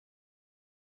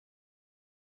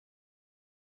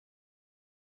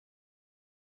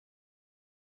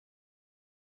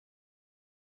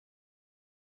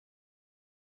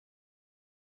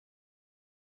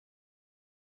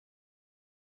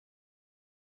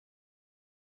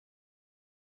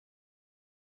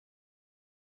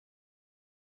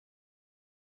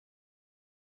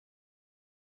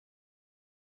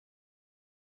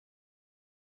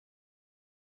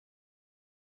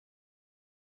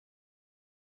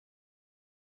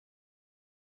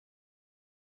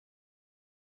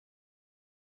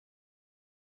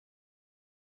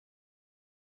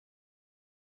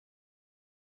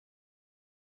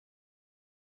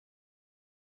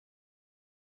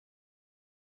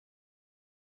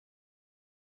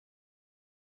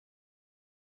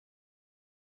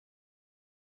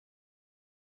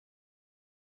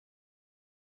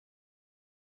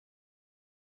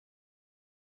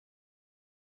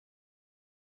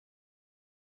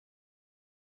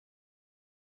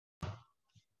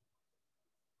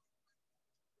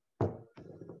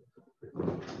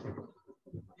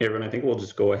Hey everyone, I think we'll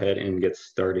just go ahead and get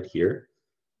started here.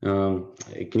 Can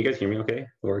you guys hear me okay?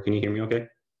 Laura, can you hear me okay?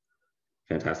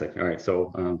 Fantastic. All right,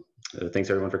 so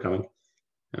thanks everyone for coming.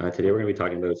 Today we're going to be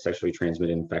talking about sexually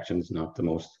transmitted infections, not the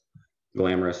most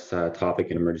glamorous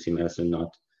topic in emergency medicine, not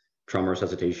trauma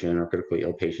resuscitation or critically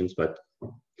ill patients, but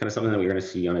kind of something that we're going to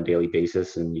see on a daily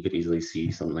basis, and you could easily see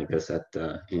something like this at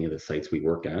any of the sites we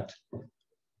work at.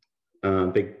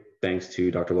 Big thanks to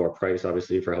Dr. Laura Price,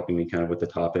 obviously, for helping me kind of with the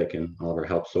topic and all of her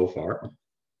help so far.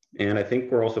 And I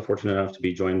think we're also fortunate enough to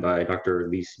be joined by Dr.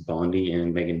 Lise Bondi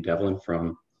and Megan Devlin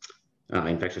from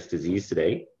infectious disease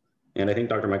today. And I think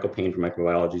Dr. Michael Payne from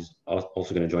microbiology is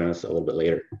also going to join us a little bit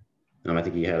later. I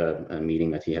think he had a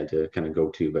meeting that he had to kind of go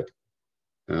to, but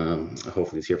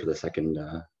hopefully he's here for the second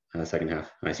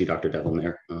half. I see Dr. Devlin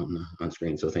there on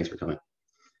screen, so thanks for coming.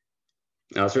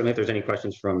 Certainly, if there's any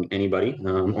questions from anybody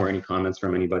or any comments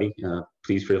from anybody,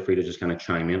 please feel free to just kind of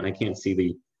chime in. I can't see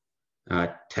the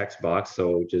text box,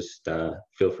 so just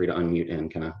feel free to unmute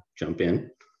and kind of jump in.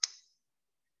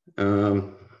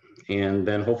 And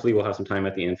then hopefully we'll have some time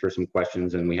at the end for some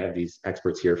questions, and we have these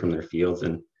experts here from their fields,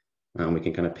 and we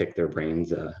can kind of pick their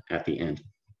brains at the end.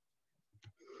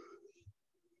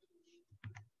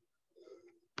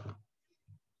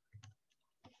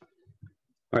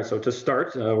 All right, so to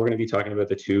start, we're going to be talking about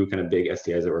the two kind of big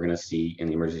STIs that we're going to see in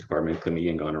the emergency department, chlamydia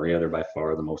and gonorrhea. They're by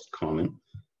far the most common.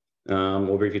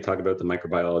 We'll briefly talk about the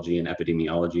microbiology and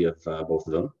epidemiology of both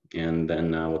of them, and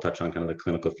then we'll touch on kind of the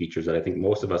clinical features that I think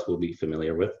most of us will be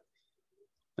familiar with.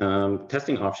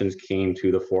 Testing options came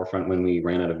to the forefront when we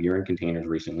ran out of urine containers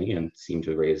recently and seemed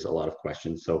to raise a lot of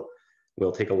questions. So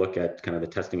we'll take a look at kind of the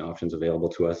testing options available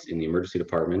to us in the emergency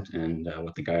department and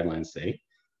what the guidelines say.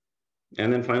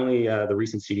 And then finally, the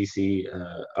recent CDC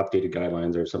updated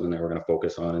guidelines are something that we're going to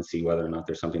focus on and see whether or not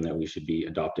there's something that we should be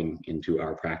adopting into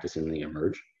our practice in the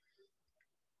emerge.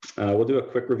 We'll do a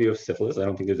quick review of syphilis. I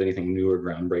don't think there's anything new or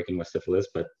groundbreaking with syphilis,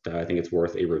 but I think it's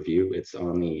worth a review. It's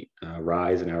on the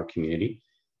rise in our community.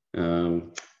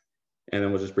 And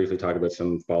then we'll just briefly talk about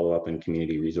some follow-up and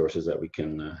community resources that we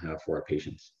can have for our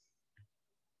patients.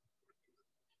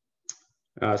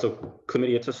 So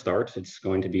chlamydia to start, it's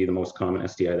going to be the most common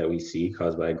STI that we see,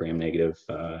 caused by gram-negative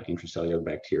intracellular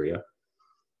bacteria.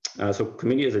 So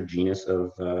chlamydia is a genus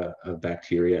of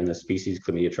bacteria, and the species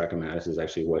Chlamydia trachomatis is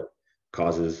actually what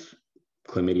causes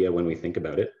chlamydia when we think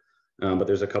about it. But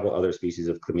there's a couple other species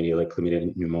of chlamydia, like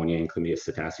Chlamydia pneumoniae and Chlamydia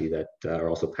psittaci, that are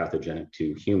also pathogenic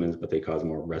to humans, but they cause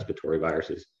more respiratory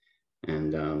viruses.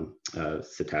 And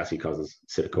psittaci causes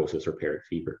psittacosis or parrot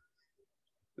fever.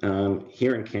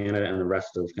 Here in Canada and the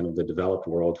rest of kind of the developed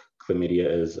world, chlamydia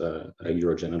is a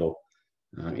urogenital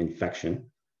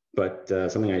infection. But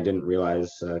something I didn't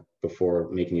realize before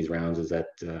making these rounds is that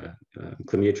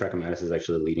Chlamydia trachomatis is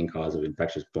actually the leading cause of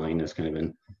infectious blindness kind of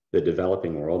in the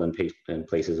developing world and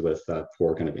places with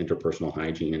poor kind of interpersonal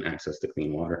hygiene and access to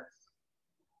clean water.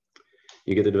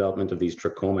 You get the development of these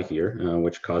trachoma here,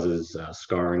 which causes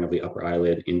scarring of the upper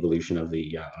eyelid, involution of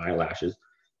the eyelashes.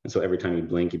 And so every time you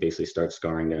blink, you basically start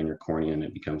scarring down your cornea and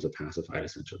it becomes opacified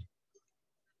essentially.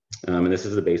 And this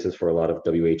is the basis for a lot of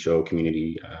WHO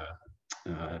community,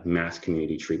 mass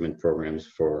community treatment programs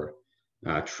for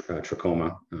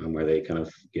trachoma, where they kind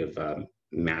of give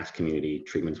mass community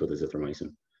treatments with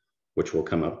azithromycin, which will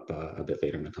come up a bit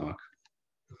later in the talk.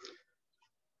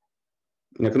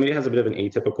 Now, chlamydia has a bit of an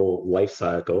atypical life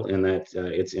cycle in that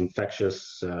its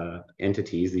infectious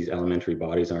entities, these elementary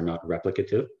bodies, are not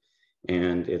replicative.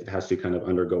 And it has to kind of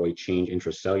undergo a change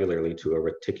intracellularly to a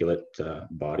reticulate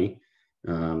body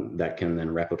that can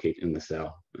then replicate in the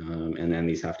cell. And then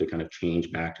these have to kind of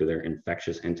change back to their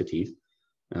infectious entities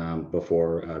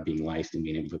before being lysed and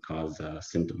being able to cause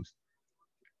symptoms.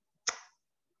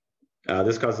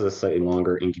 This causes a slightly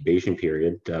longer incubation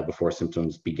period before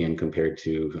symptoms begin compared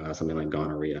to something like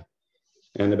gonorrhea.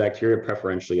 And the bacteria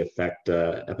preferentially affect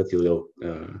epithelial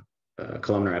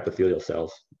columnar epithelial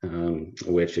cells,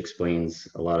 which explains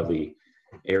a lot of the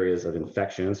areas of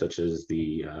infection, such as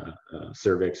the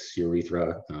cervix,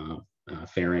 urethra,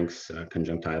 pharynx,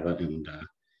 conjunctiva, and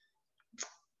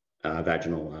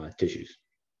vaginal tissues.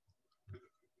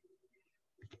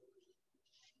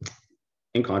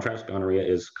 In contrast, gonorrhea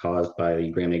is caused by the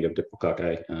gram-negative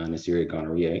Diplococci, Neisseria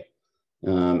gonorrhoeae,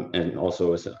 and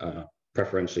also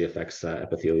preferentially affects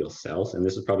epithelial cells. And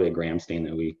this is probably a gram stain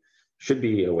that we should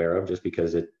be aware of, just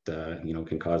because it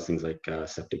can cause things like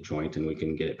septic joint, and we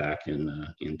can get it back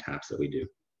in taps that we do.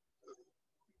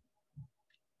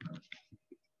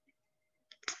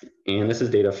 And this is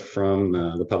data from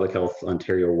the Public Health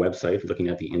Ontario website, looking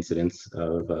at the incidence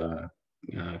of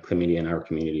chlamydia in our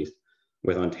communities,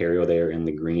 with Ontario there in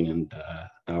the green and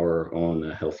our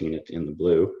own health unit in the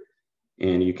blue.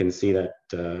 And you can see that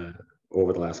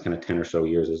over the last kind of 10 or so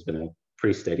years, there's been a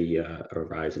pretty steady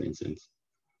rise in incidence.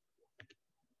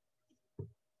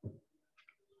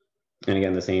 And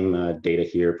again, the same data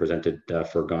here presented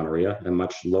for gonorrhea, a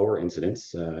much lower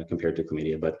incidence compared to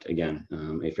chlamydia, but again,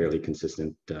 a fairly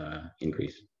consistent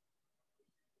increase.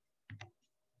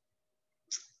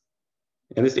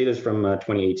 And this data is from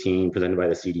 2018, presented by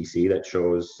the CDC, that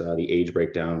shows the age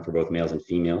breakdown for both males and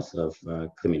females of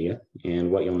chlamydia. And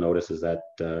what you'll notice is that,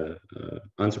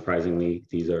 unsurprisingly,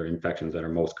 these are infections that are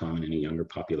most common in a younger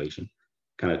population,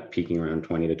 kind of peaking around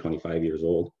 20 to 25 years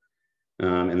old.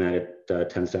 And that it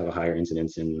tends to have a higher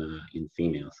incidence in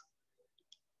females.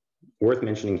 Worth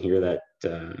mentioning here that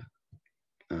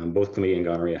both chlamydia and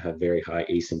gonorrhea have very high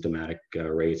asymptomatic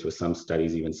rates, with some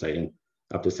studies even citing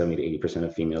up to 70 to 80%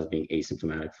 of females being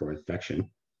asymptomatic for infection.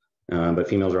 But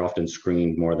females are often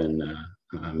screened more than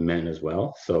men as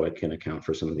well, so it can account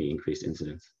for some of the increased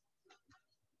incidence.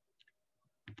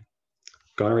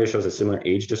 Gonorrhea shows a similar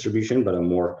age distribution, but a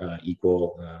more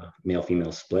equal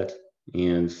male-female split.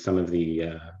 And some of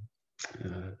the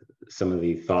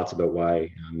thoughts about why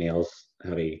males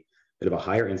have a bit of a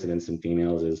higher incidence than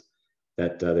females is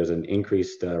that there's an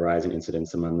increased rise in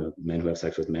incidence among the men who have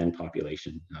sex with men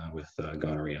population with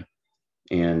gonorrhea.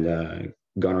 And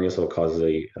gonorrhea also causes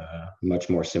a much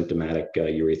more symptomatic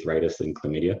urethritis than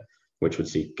chlamydia, which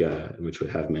would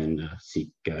have men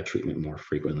seek treatment more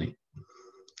frequently.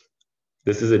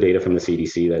 This is the data from the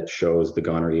CDC that shows the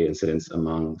gonorrhea incidence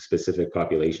among specific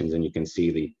populations, and you can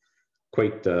see the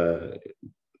quite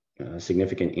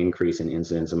significant increase in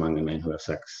incidence among the men who have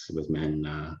sex with men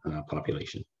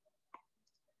population.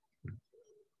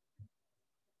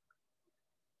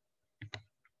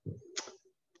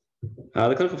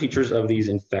 The clinical features of these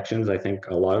infections, I think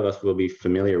a lot of us will be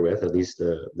familiar with, at least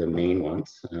the main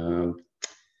ones.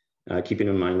 Keeping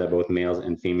in mind that both males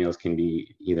and females can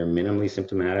be either minimally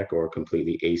symptomatic or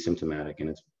completely asymptomatic, and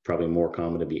it's probably more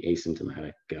common to be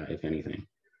asymptomatic, if anything.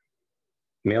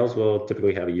 Males will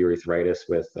typically have a urethritis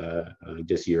with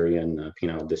dysuria and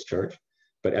penile discharge,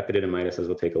 but epididymitis, as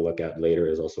we'll take a look at later,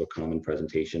 is also a common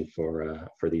presentation for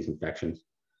these infections.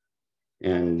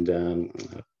 And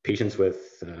patients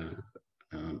with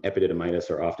epididymitis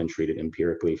are often treated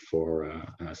empirically for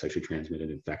sexually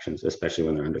transmitted infections, especially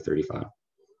when they're under 35.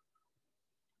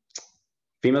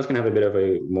 Females can have a bit of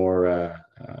a more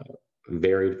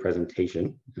varied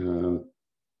presentation,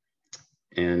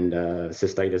 and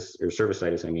cystitis or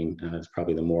cervicitis, I mean, is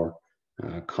probably the more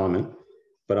common.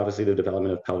 But obviously, the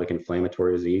development of pelvic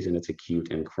inflammatory disease and its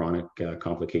acute and chronic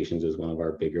complications is one of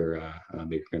our bigger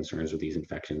concerns with these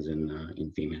infections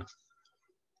in females.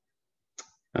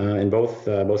 And both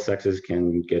sexes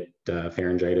can get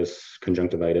pharyngitis,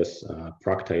 conjunctivitis,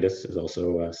 proctitis is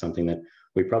also something that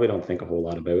we probably don't think a whole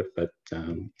lot about, but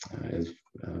is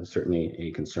certainly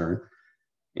a concern.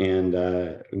 And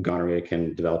gonorrhea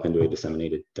can develop into a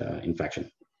disseminated infection.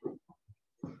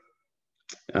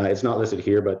 It's not listed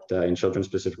here, but in children,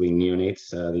 specifically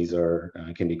neonates, these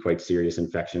can be quite serious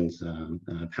infections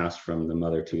passed from the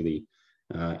mother to the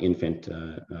infant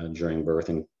during birth,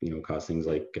 and cause things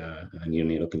like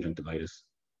neonatal conjunctivitis.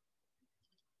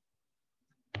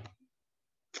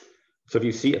 So if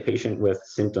you see a patient with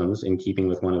symptoms in keeping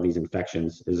with one of these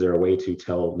infections, is there a way to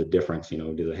tell the difference?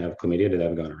 Do they have chlamydia? Do they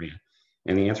have gonorrhea?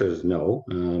 And the answer is no.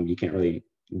 You can't really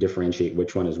differentiate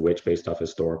which one is which based off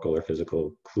historical or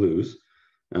physical clues.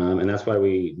 And that's why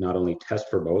we not only test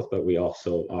for both, but we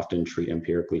also often treat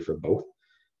empirically for both.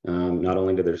 Not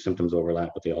only do their symptoms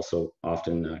overlap, but they also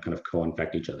often kind of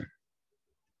co-infect each other.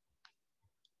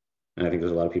 And I think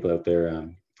there's a lot of people out there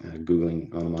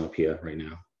Googling onomatopoeia right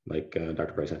now, like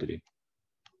Dr. Price had to do.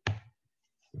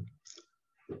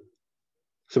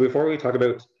 So before we talk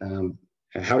about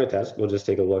how to test, we'll just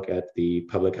take a look at the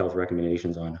public health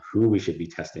recommendations on who we should be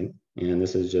testing. And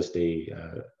this is just a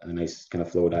nice kind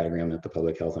of flow diagram that the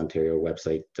Public Health Ontario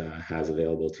website has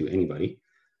available to anybody.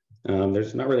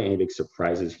 There's not really any big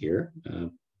surprises here.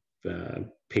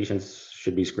 Patients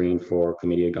should be screened for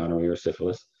chlamydia, gonorrhea, or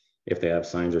syphilis if they have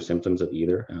signs or symptoms of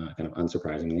either, kind of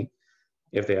unsurprisingly.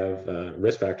 If they have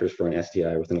risk factors for an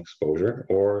STI with an exposure,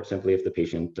 or simply if the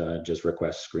patient just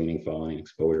requests screening following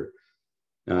exposure.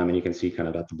 And you can see kind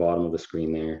of at the bottom of the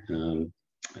screen there,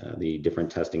 the different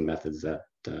testing methods that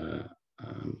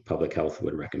public health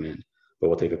would recommend. But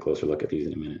we'll take a closer look at these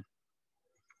in a minute.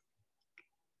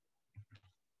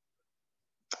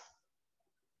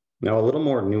 Now, a little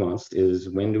more nuanced is,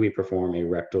 when do we perform a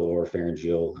rectal or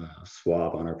pharyngeal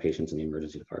swab on our patients in the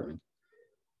emergency department?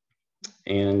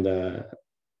 And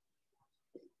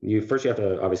you have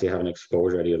to obviously have an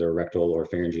exposure at either a rectal or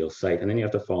pharyngeal site, and then you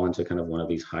have to fall into kind of one of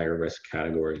these higher risk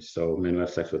categories. So men who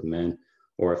have sex with men,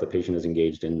 or if the patient is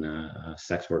engaged in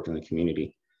sex work in the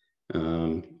community,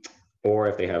 or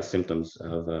if they have symptoms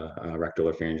of a rectal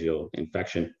or pharyngeal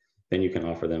infection, then you can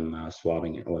offer them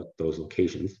swabbing at those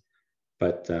locations.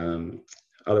 But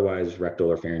otherwise,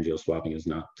 rectal or pharyngeal swabbing is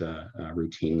not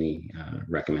routinely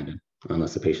recommended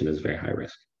unless the patient is very high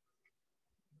risk.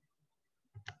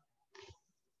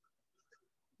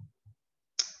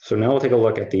 So now we'll take a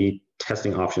look at the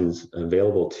testing options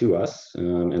available to us.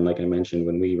 And like I mentioned,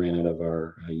 when we ran out of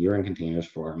our urine containers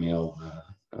for our male,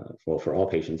 well, for all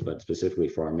patients, but specifically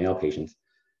for our male patients,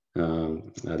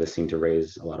 this seemed to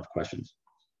raise a lot of questions.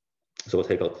 So we'll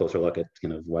take a closer look at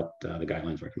kind of what the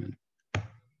guidelines recommend.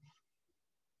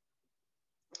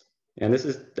 And this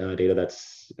is data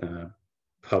that's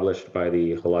published by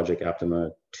the Hologic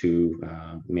Aptima 2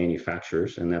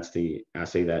 manufacturers, and that's the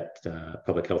assay that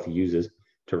public health uses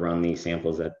to run the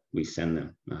samples that we send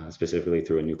them, specifically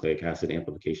through a nucleic acid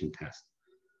amplification test.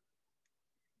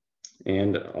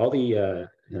 And all the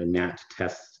NAT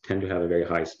tests tend to have a very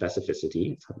high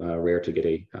specificity. It's rare to get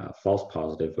a false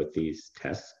positive with these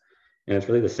tests. And it's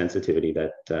really the sensitivity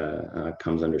that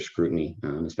comes under scrutiny,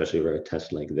 especially for a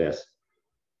test like this.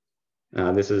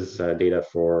 This is data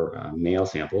for male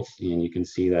samples, and you can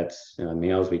see that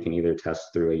males we can either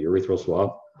test through a urethral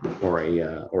swab or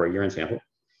a urine sample,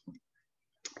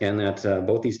 and that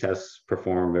both these tests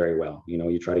perform very well. You know,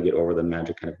 you try to get over the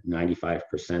magic kind of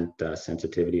 95%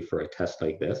 sensitivity for a test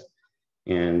like this,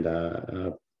 and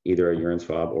either a urine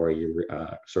swab or either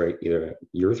a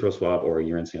urethral swab or a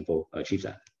urine sample achieves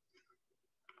that.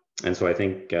 And so I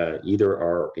think either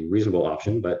are a reasonable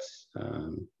option, but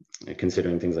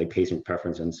considering things like patient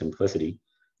preference and simplicity,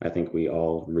 I think we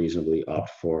all reasonably opt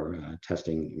for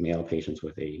testing male patients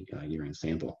with a urine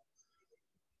sample,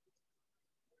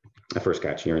 a first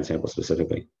catch urine sample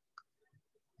specifically.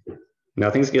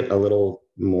 Now things get a little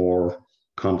more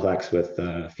complex with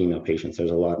female patients.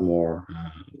 There's a lot more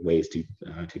ways to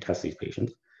test these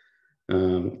patients.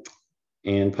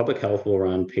 And public health will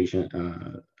run patient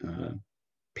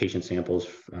samples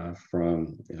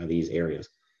from these areas.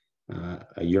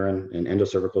 A urine, an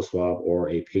endocervical swab, or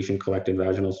a patient-collected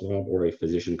vaginal swab, or a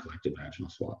physician-collected vaginal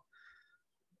swab.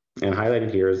 And highlighted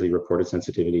here is the reported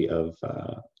sensitivity of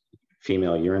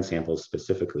female urine samples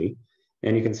specifically.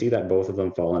 And you can see that both of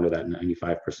them fall under that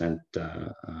 95%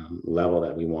 level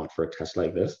that we want for a test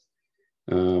like this.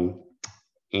 And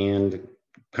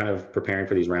kind of preparing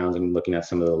for these rounds and looking at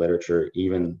some of the literature,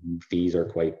 even these are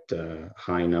quite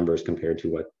high numbers compared to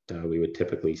what we would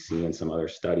typically see in some other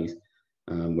studies,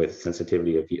 with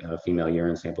sensitivity of female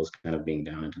urine samples kind of being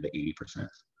down into the 80%.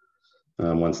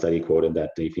 One study quoted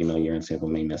that the female urine sample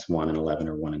may miss 1 in 11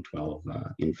 or 1 in 12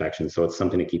 infections, so it's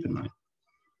something to keep in mind.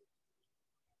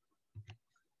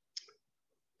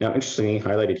 Now, interestingly,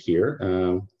 highlighted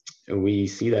here, we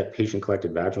see that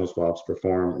patient-collected vaginal swabs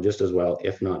perform just as well,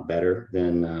 if not better,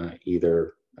 than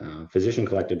either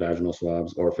physician-collected vaginal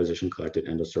swabs or physician-collected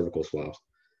endocervical swabs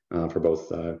for both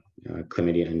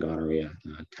chlamydia and gonorrhea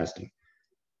testing.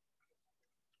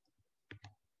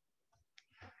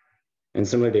 And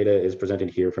similar data is presented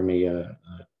here from a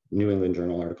New England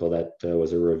Journal article that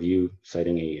was a review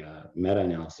citing a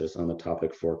meta-analysis on the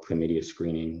topic for chlamydia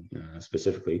screening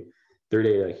specifically. Their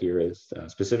data here is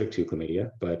specific to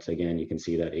chlamydia, but again, you can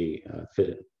see that a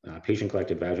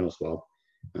patient-collected vaginal swab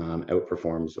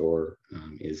outperforms or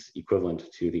is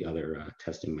equivalent to the other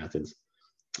testing methods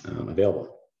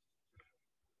available.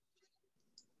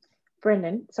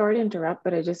 Brendan, sorry to interrupt,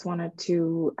 but I just wanted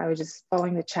to, I was just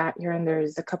following the chat here and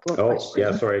there's a couple of questions.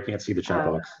 Yeah, sorry, I can't see the chat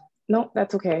box. No,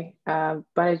 that's okay. But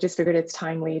I just figured it's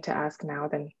timely to ask now,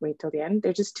 then wait till the end.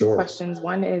 There's just two questions.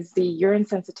 One is the urine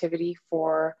sensitivity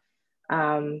for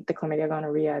the chlamydia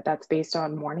gonorrhea, that's based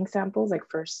on morning samples, like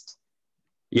first.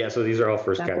 Yeah, so these are all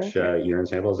first catch urine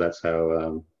samples. That's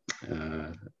how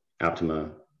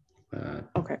Aptima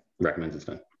recommends it's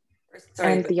done.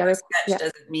 Sorry, and the other catch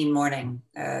doesn't mean morning,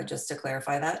 just to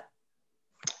clarify that.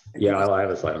 Yeah, I have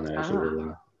a slide on that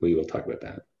actually. We will talk about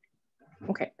that.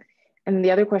 Okay. And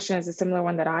the other question is a similar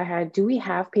one that I had. Do we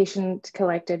have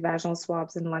patient-collected vaginal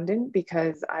swabs in London?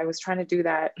 Because I was trying to do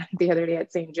that the other day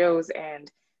at St. Joe's and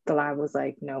the lab was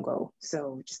like, no go.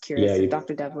 So just curious if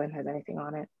Dr. Devlin has anything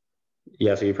on it.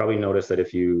 Yeah, so you probably noticed that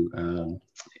if you, and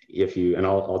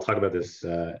I'll talk about this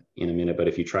in a minute, but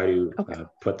if you try to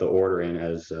put the order in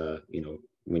as, you know,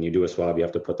 when you do a swab, you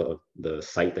have to put the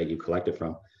site that you collected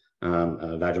from.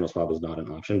 A vaginal swab is not an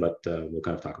option, but we'll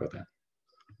kind of talk about that.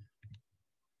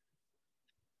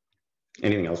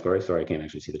 Anything else, Corey? Sorry, I can't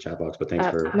actually see the chat box, but thanks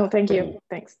for. No, thank you.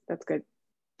 Thanks. That's good.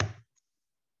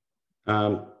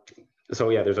 So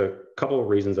yeah, there's a couple of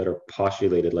reasons that are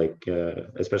postulated, like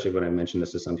especially when I mentioned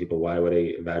this to some people, why would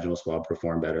a vaginal swab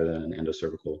perform better than an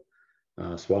endocervical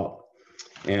swab?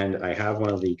 And I have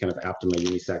one of the kind of Aptima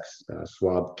unisex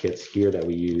swab kits here that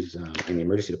we use in the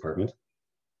emergency department,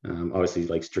 obviously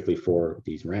like strictly for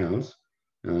these rounds.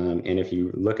 And if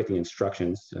you look at the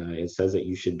instructions, it says that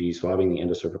you should be swabbing the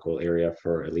endocervical area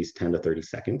for at least 10 to 30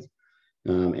 seconds.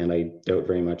 And I doubt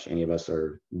very much any of us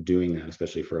are doing that,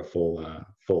 especially for a full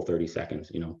 30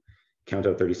 seconds. You know, count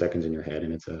out 30 seconds in your head,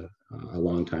 and it's a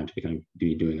long time to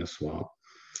be doing a swab.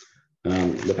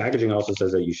 The packaging also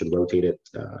says that you should rotate it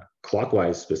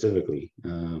clockwise specifically.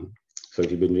 So if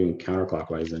you've been doing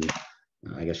counterclockwise, then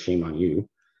I guess shame on you.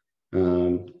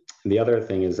 The other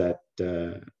thing is that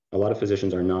a lot of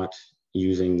physicians are not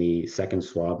using the second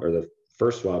swab or the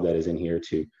first swab that is in here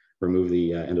to remove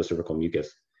the endocervical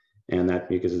mucus. And that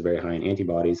mucus is very high in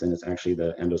antibodies, and it's actually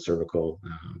the endocervical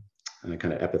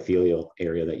kind of epithelial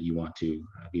area that you want to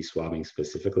be swabbing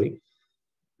specifically.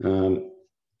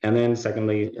 And then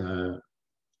secondly,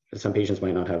 some patients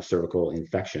might not have cervical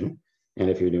infection. And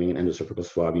if you're doing an endocervical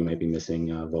swab, you might be missing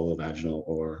vulvovaginal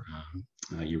or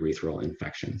urethral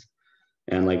infections.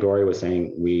 And like Gloria was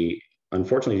saying, we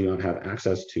unfortunately do not have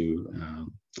access to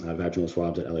vaginal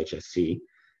swabs at LHSC.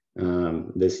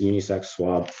 This unisex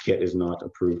swab kit is not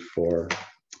approved for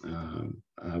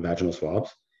vaginal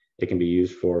swabs. It can be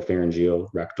used for pharyngeal,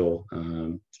 rectal,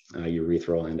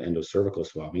 urethral, and endocervical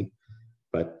swabbing,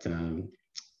 but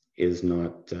is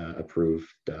not approved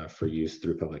for use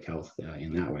through public health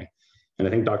in that way. And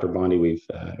I think Dr. Bondi,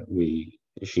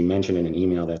 she mentioned in an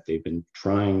email that they've been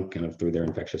trying kind of through their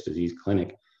infectious disease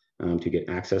clinic to get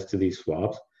access to these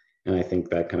swabs. And I think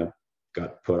that kind of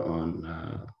got put on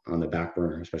the back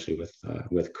burner, especially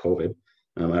with COVID.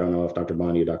 I don't know if Dr.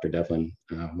 Bondi or Dr. Devlin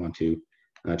want to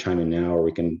chime in now, or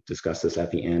we can discuss this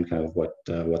at the end, kind of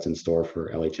what's in store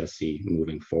for LHSC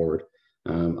moving forward.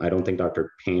 I don't think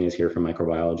Dr. Payne is here from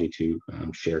microbiology to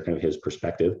share kind of his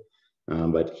perspective,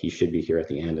 but he should be here at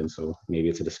the end. And so maybe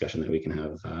it's a discussion that we can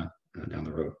have down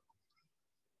the road.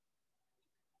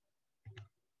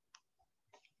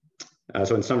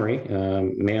 So in summary,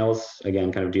 males,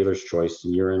 again, kind of dealer's choice.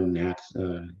 Urine NAT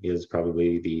is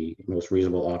probably the most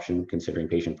reasonable option considering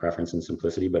patient preference and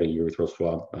simplicity, but a urethral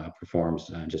swab performs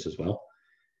just as well.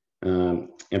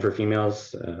 And for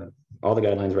females, all the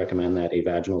guidelines recommend that a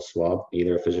vaginal swab,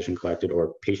 either a physician collected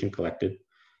or patient collected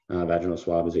vaginal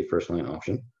swab, is a first line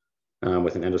option,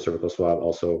 with an endocervical swab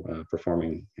also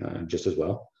performing just as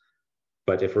well.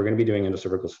 But if we're going to be doing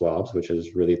endocervical swabs, which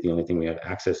is really the only thing we have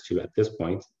access to at this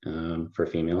point for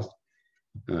females,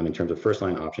 in terms of first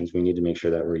line options, we need to make sure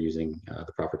that we're using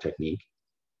the proper technique.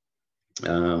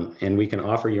 And we can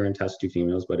offer urine tests to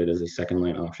females, but it is a second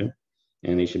line option.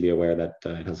 And they should be aware that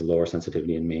it has a lower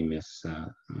sensitivity and may miss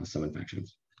some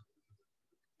infections.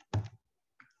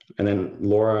 And then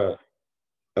Laura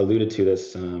alluded to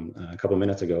this a couple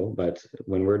minutes ago, but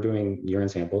when we're doing urine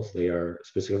samples, they are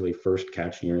specifically first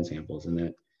catch urine samples, and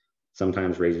that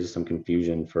sometimes raises some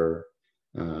confusion for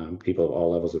people of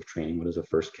all levels of training. What is a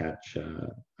first catch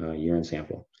urine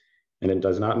sample? And it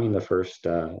does not mean the first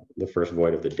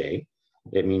void of the day.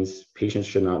 It means patients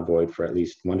should not void for at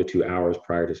least 1 to 2 hours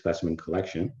prior to specimen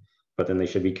collection, but then they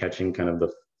should be catching kind of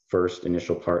the first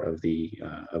initial part of the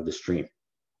stream.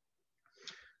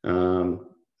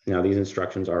 Now, these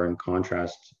instructions are in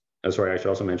contrast. Sorry, I should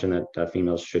also mention that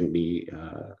females shouldn't be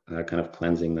kind of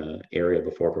cleansing the area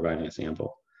before providing a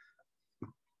sample.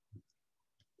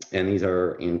 And these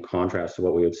are in contrast to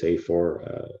what we would say for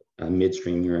a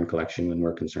midstream urine collection when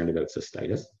we're concerned about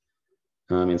cystitis.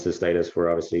 In cystitis, we're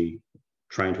obviously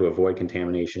trying to avoid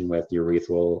contamination with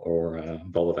urethral or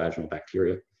vulvovaginal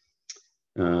bacteria.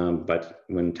 But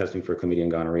when testing for chlamydia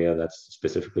and gonorrhea, that's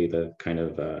specifically the kind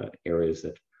of areas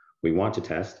that we want to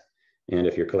test. And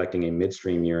if you're collecting a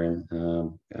midstream urine,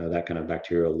 that kind of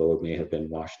bacterial load may have been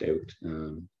washed out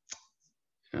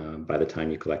by the time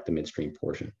you collect the midstream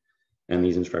portion. And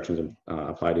these instructions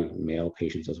apply to male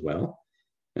patients as well.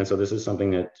 And so this is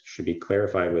something that should be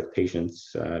clarified with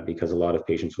patients because a lot of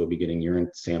patients will be getting urine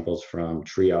samples from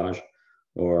triage,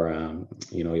 or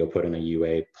you'll put in a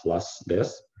UA plus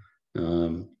this.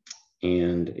 And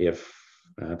if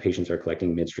patients are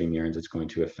collecting midstream urines, it's going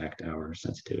to affect our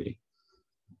sensitivity.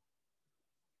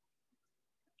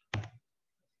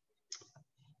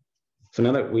 So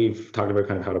now that we've talked about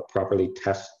kind of how to properly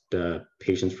test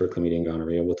patients for chlamydia and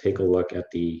gonorrhea, we'll take a look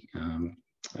at the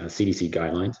CDC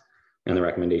guidelines and the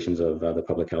recommendations of the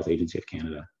Public Health Agency of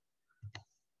Canada.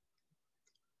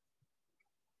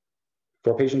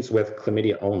 For patients with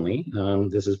chlamydia only,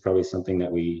 this is probably something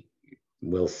that we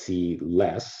will see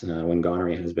less when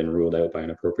gonorrhea has been ruled out by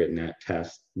an appropriate NAT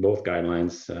test. Both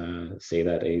guidelines say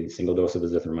that a single dose of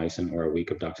azithromycin or a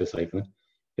week of doxycycline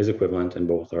is equivalent, and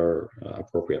both are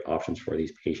appropriate options for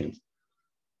these patients.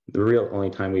 The real only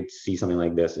time we'd see something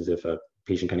like this is if a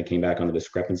patient kind of came back on the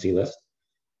discrepancy list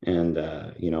and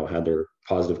had their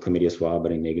positive chlamydia swab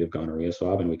but a negative gonorrhea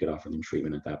swab, and we could offer them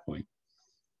treatment at that point.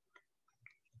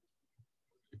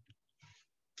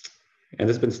 And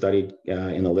this has been studied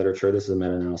in the literature. This is a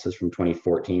meta-analysis from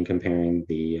 2014 comparing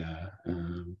the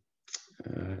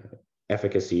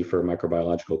efficacy for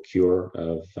microbiological cure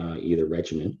of either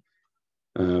regimen.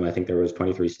 I think there was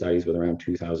 23 studies with around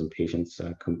 2,000 patients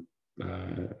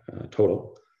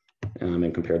total,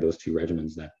 and compared those two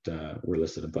regimens that were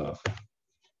listed above.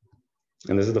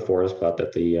 And this is the forest plot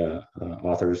that the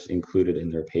authors included in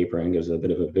their paper, and gives a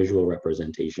bit of a visual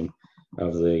representation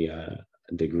of the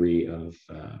degree of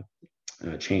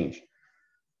change.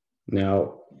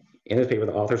 Now, in this paper,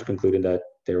 the authors concluded that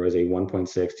there was a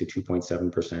 1.6 to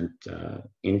 2.7%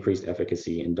 increased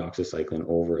efficacy in doxycycline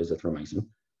over azithromycin.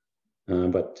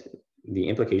 But the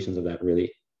implications of that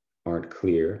really aren't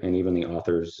clear, and even the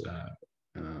authors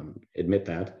admit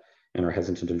that and are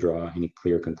hesitant to draw any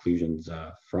clear conclusions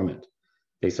from it.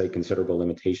 They cite considerable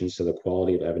limitations to the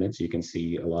quality of evidence. You can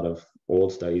see a lot of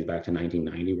old studies back to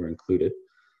 1990 were included,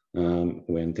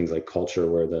 when things like culture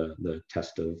were the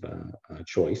test of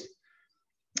choice.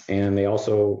 And they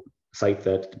also cite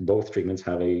that both treatments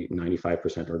have a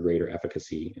 95% or greater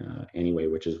efficacy anyway,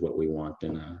 which is what we want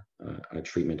in a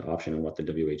treatment option and what the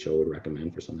WHO would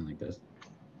recommend for something like this.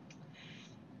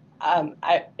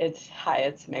 Hi,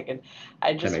 it's Megan.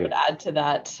 I just would add to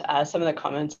that, some of the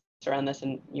comments around this,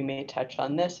 and you may touch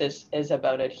on this, is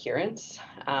about adherence.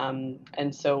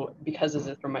 And so because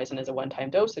azithromycin is a one-time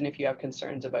dose, and if you have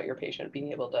concerns about your patient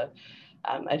being able to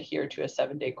adhere to a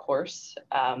 7-day course,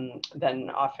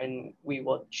 then often we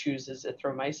will choose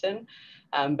azithromycin.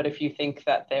 But if you think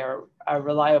that they're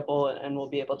reliable and will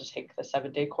be able to take the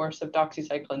 7-day course of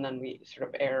doxycycline, then we sort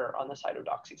of err on the side of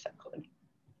doxycycline.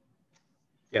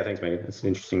 Yeah, thanks, Megan. It's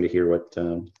interesting to hear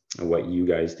what you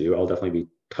guys do. I'll definitely be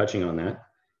touching on that.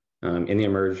 In the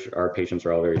Emerge, our patients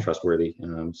are all very trustworthy,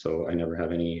 so I never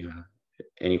have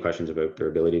any questions about their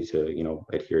ability to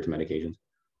adhere to medications.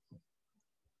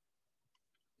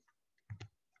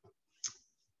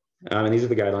 And these are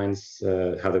the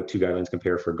guidelines, how the two guidelines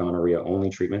compare for gonorrhea only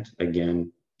treatment.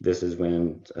 Again, this is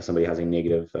when somebody has a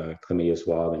negative chlamydia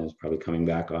swab and is probably coming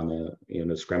back on the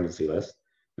discrepancy list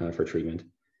for treatment.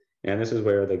 And this is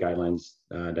where the guidelines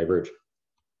diverge.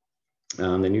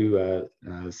 The new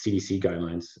CDC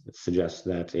guidelines suggest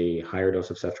that a higher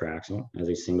dose of ceftriaxone as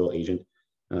a single agent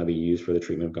be used for the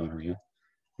treatment of gonorrhea,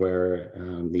 where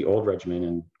the old regimen,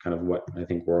 and kind of what I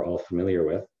think we're all familiar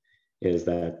with, is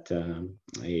that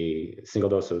a single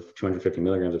dose of 250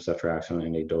 milligrams of ceftriaxone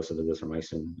and a dose of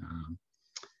azithromycin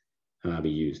be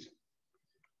used.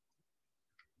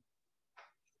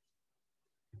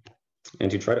 And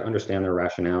to try to understand the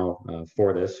rationale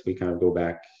for this, we kind of go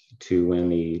back to when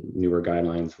the newer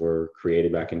guidelines were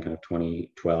created back in kind of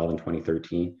 2012 and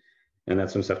 2013. And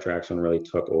that's when ceftriaxone really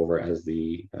took over as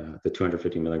the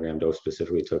 250 milligram dose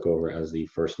specifically took over as the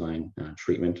first line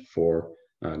treatment for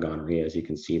gonorrhea, as you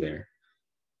can see there.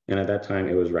 And at that time,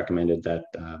 it was recommended that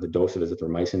the dose of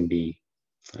azithromycin be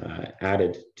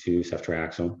added to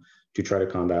ceftriaxone to try to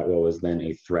combat what was then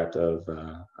a threat of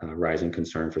rising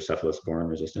concern for cephalosporin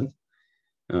resistance.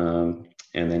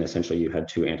 And then essentially you had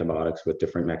two antibiotics with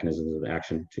different mechanisms of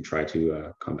action to try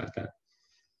to combat that.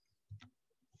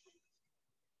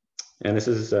 And this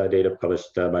is data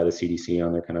published by the CDC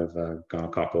on their kind of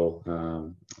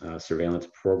gonococcal surveillance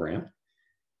program.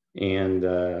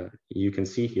 And you can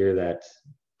see here that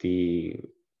the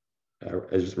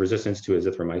resistance to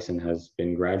azithromycin has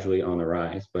been gradually on the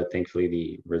rise, but thankfully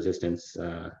the resistance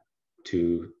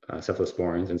to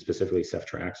cephalosporins, and specifically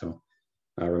ceftriaxone,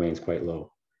 remains quite low.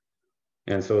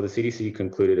 And so the CDC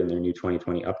concluded in their new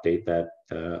 2020 update that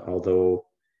although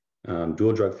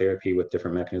dual drug therapy with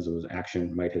different mechanisms of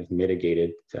action might have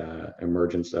mitigated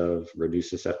emergence of reduced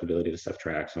susceptibility to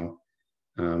ceftriaxone,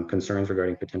 concerns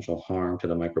regarding potential harm to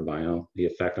the microbiome, the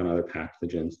effect on other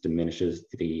pathogens, diminishes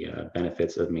the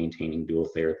benefits of maintaining dual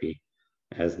therapy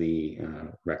as the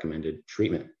recommended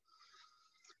treatment.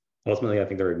 Ultimately, I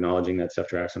think they're acknowledging that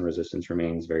ceftriaxone resistance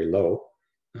remains very low,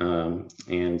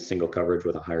 and single coverage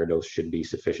with a higher dose should be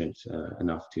sufficient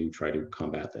enough to try to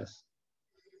combat this.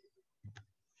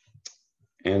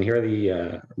 And here are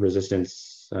the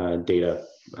resistance data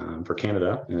for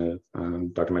Canada.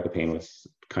 Dr. Michael Payne was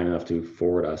kind enough to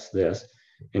forward us this.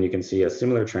 And you can see a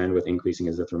similar trend with increasing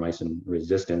azithromycin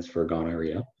resistance for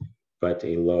gonorrhea but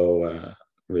a low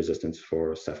resistance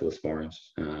for cephalosporins.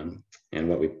 And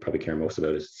what we probably care most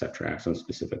about is ceftriaxone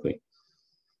specifically.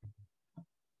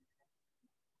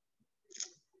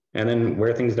 And then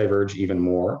where things diverge even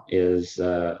more is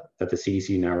that the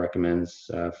CDC now recommends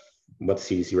what the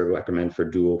CDC would recommend for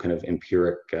dual kind of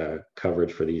empiric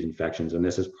coverage for these infections. And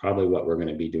this is probably what we're going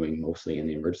to be doing mostly in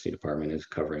the emergency department, is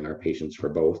covering our patients for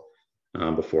both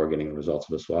before getting the results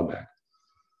of a swab back.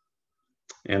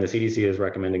 And the CDC is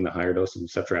recommending the higher dose of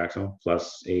ceftriaxone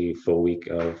plus a full week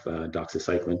of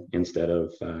doxycycline instead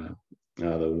of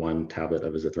the one tablet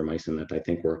of azithromycin that I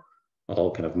think we're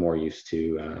all kind of more used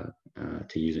to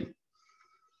using.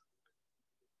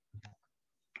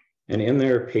 And in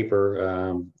their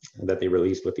paper that they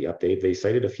released with the update, they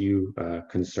cited a few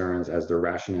concerns as their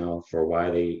rationale for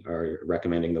why they are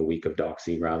recommending the week of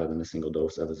doxy rather than a single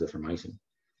dose of azithromycin.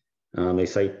 They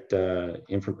cite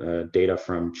data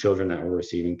from children that were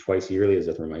receiving twice yearly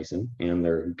azithromycin, and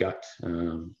their gut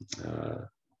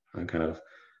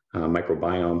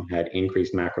microbiome had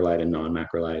increased macrolide and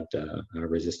non-macrolide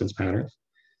resistance patterns.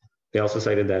 They also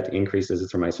cited that increased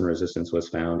azithromycin resistance was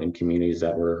found in communities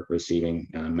that were receiving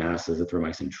mass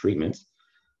azithromycin treatments.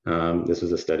 This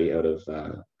was a study out of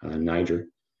Niger.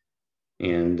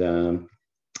 And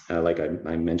like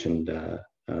I mentioned,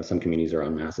 some communities are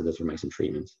on mass azithromycin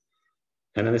treatments.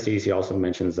 And then the CDC also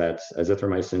mentions that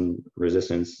azithromycin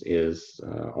resistance is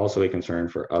also a concern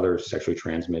for other sexually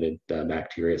transmitted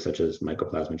bacteria, such as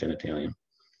Mycoplasma genitalium.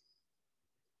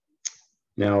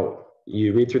 Now,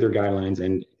 you read through their guidelines,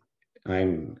 and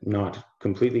I'm not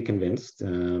completely convinced.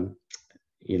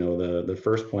 You know, the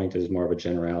first point is more of a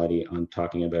generality on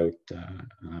talking about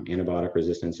antibiotic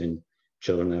resistance in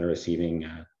children that are receiving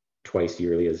twice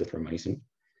yearly azithromycin.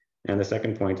 And the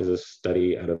second point is a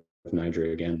study out of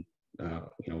Niger again,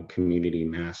 you know, community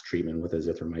mass treatment with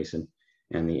azithromycin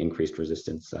and the increased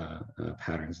resistance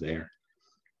patterns there.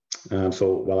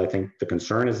 So while I think the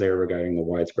concern is there regarding the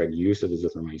widespread use of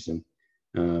azithromycin,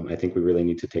 I think we really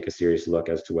need to take a serious look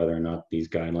as to whether or not these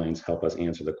guidelines help us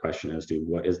answer the question as to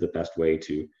what is the best way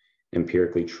to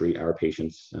empirically treat our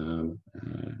patients,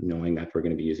 knowing that we're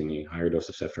going to be using a higher dose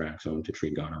of ceftriaxone to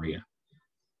treat gonorrhea.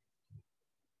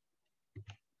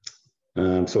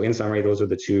 So in summary, those are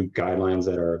the two guidelines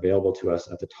that are available to us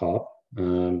at the top.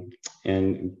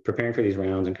 And preparing for these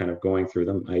rounds and kind of going through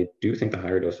them, I do think the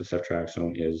higher dose of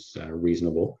ceftriaxone is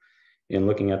reasonable. In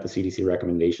looking at the CDC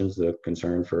recommendations, the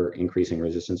concern for increasing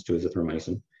resistance to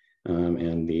azithromycin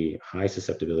and the high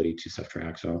susceptibility to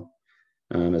ceftriaxone,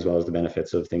 as well as the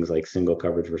benefits of things like single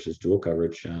coverage versus dual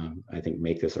coverage, I think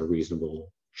make this a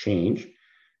reasonable change.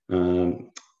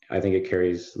 I think it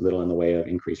carries little in the way of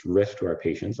increased risk to our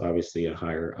patients. Obviously, a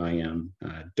higher IM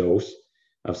dose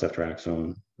of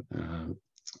ceftriaxone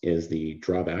is the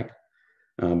drawback,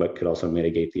 but could also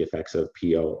mitigate the effects of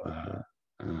PO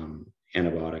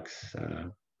antibiotics,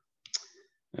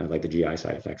 like the GI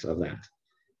side effects of that.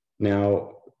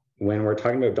 Now, when we're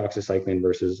talking about doxycycline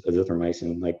versus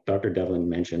azithromycin, like Dr. Devlin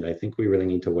mentioned, I think we really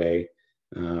need to weigh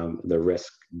the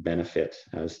risk benefit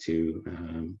as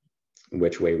to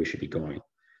which way we should be going.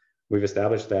 We've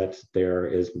established that there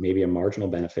is maybe a marginal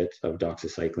benefit of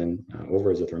doxycycline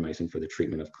over azithromycin for the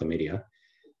treatment of chlamydia.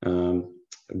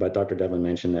 But Dr. Devlin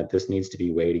mentioned that this needs to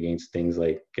be weighed against things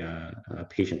like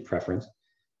patient preference,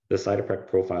 the side effect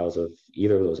profiles of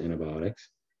either of those antibiotics,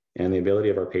 and the ability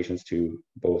of our patients to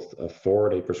both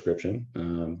afford a prescription,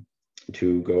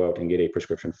 to go out and get a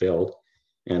prescription filled,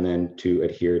 and then to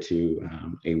adhere to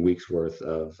a week's worth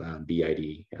of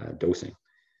BID dosing.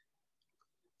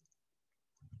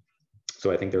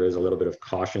 So I think there is a little bit of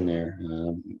caution there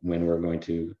when we're going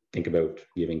to think about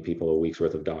giving people a week's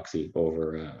worth of doxy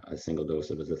over a single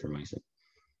dose of azithromycin.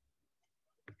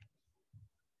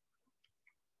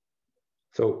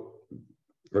 So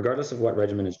regardless of what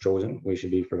regimen is chosen, we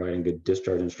should be providing good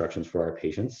discharge instructions for our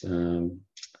patients.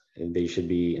 They should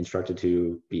be instructed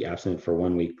to be abstinent for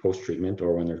 1 week post-treatment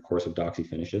or when their course of doxy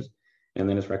finishes. And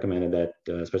then it's recommended that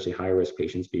especially high-risk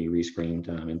patients be rescreened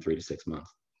in 3 to 6 months.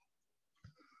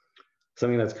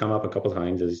 Something that's come up a couple of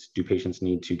times is, do patients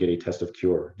need to get a test of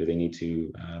cure? Do they need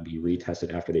to be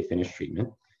retested after they finish treatment?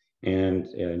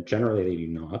 And generally they do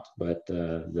not, but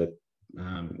the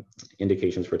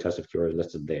indications for a test of cure are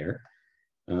listed there.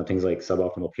 Things like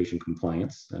suboptimal patient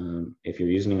compliance. If you're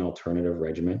using an alternative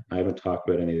regimen, I haven't talked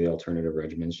about any of the alternative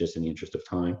regimens just in the interest of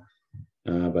time,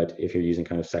 but if you're using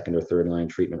kind of second or third line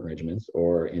treatment regimens,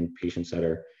 or in patients that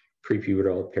are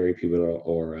prepubertal, peripubertal,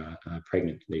 or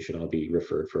pregnant, they should all be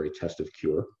referred for a test of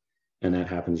cure. And that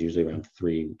happens usually around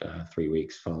 3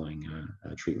 weeks following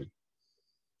treatment.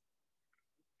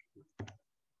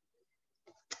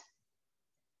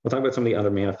 We'll talk about some of the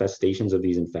other manifestations of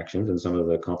these infections and some of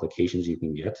the complications you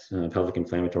can get. Pelvic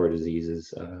inflammatory disease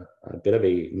is a bit of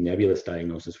a nebulous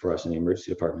diagnosis for us in the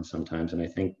emergency department sometimes, and I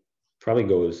think probably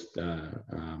goes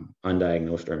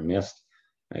undiagnosed or missed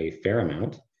a fair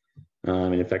amount.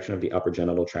 An infection of the upper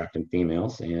genital tract in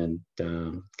females, and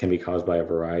can be caused by a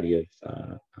variety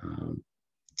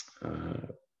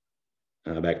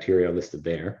of bacteria listed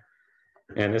there.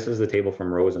 And this is the table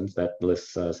from Rosen's that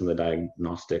lists some of the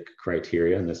diagnostic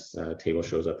criteria, and this table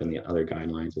shows up in the other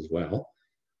guidelines as well.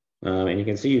 And you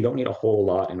can see you don't need a whole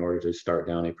lot in order to start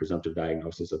down a presumptive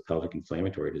diagnosis of pelvic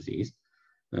inflammatory disease.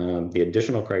 The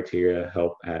additional criteria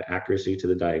help add accuracy to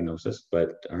the diagnosis,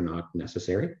 but are not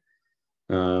necessary.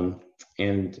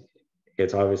 And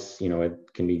it's obvious,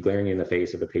 it can be glaring in the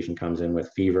face if a patient comes in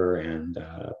with fever and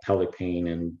pelvic pain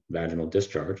and vaginal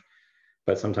discharge.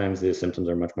 But sometimes the symptoms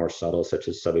are much more subtle, such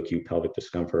as subacute pelvic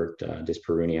discomfort,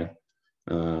 dyspareunia,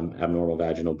 abnormal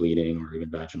vaginal bleeding, or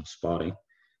even vaginal spotting,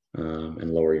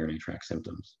 and lower urinary tract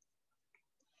symptoms.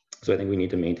 So I think we need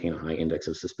to maintain a high index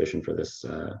of suspicion for this,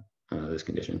 this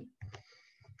condition.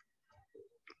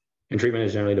 And treatment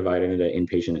is generally divided into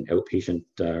inpatient and outpatient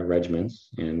regimens,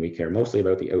 and we care mostly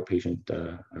about the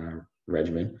outpatient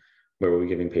regimen, where we're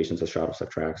giving patients a shot of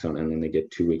ceftriaxone and then they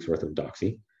get 2 weeks worth of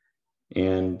doxy.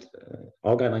 And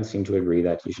all guidelines seem to agree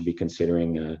that you should be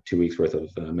considering 2 weeks worth of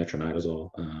metronidazole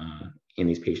in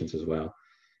these patients as well.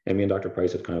 And me and Dr.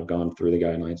 Price have kind of gone through the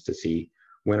guidelines to see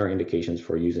when are indications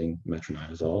for using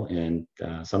metronidazole. And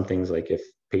some things, like if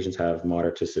patients have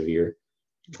moderate to severe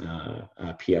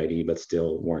PID but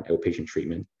still warrant outpatient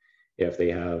treatment, if they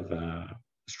have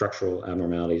structural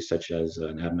abnormalities such as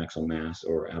an adnexal mass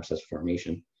or abscess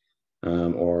formation,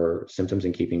 or symptoms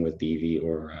in keeping with DV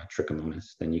or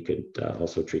trichomonas, then you could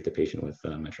also treat the patient with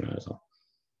metronidazole.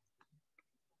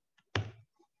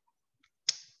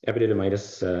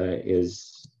 Epididymitis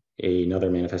is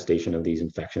another manifestation of these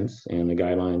infections, and the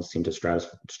guidelines seem to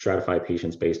stratify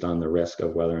patients based on the risk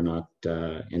of whether or not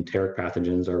enteric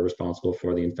pathogens are responsible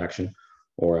for the infection,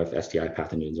 or if STI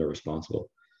pathogens are responsible.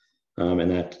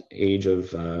 And that age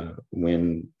of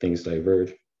when things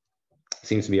diverge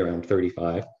seems to be around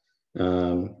 35.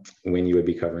 When you would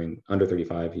be covering, under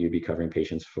 35, you'd be covering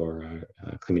patients for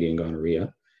chlamydia and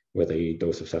gonorrhea with a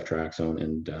dose of ceftriaxone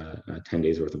and 10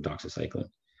 days worth of doxycycline.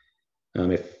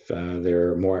 If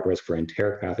they're more at risk for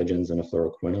enteric pathogens, then a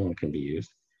fluoroquinolone can be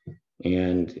used.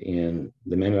 And in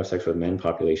the men who have sex with men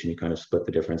population, you kind of split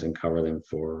the difference and cover them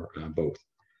for both.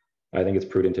 I think it's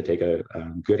prudent to take a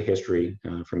good history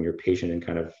from your patient and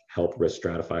kind of help risk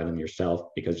stratify them yourself,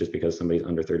 because just because somebody's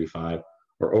under 35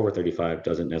 or over 35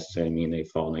 doesn't necessarily mean they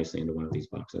fall nicely into one of these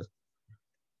boxes.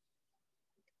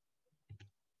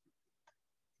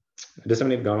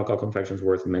 Disseminated gonococcal infection is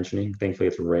worth mentioning. Thankfully,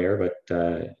 it's rare, but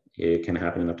it can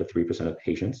happen in up to 3% of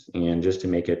patients. And just to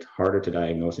make it harder to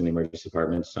diagnose in the emergency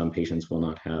department, some patients will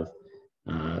not have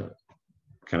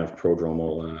kind of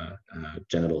prodromal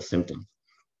genital symptoms.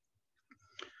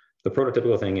 The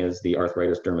prototypical thing is the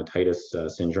arthritis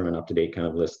dermatitis syndrome, and UpToDate kind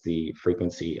of lists the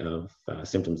frequency of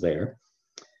symptoms there.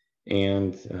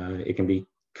 And it can be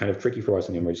kind of tricky for us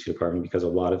in the emergency department because a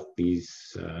lot of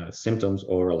these symptoms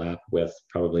overlap with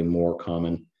probably more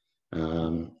common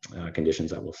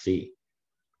conditions that we'll see.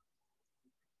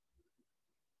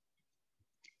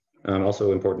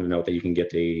 Also important to note that you can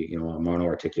get a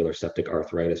monoarticular septic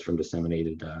arthritis from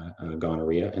disseminated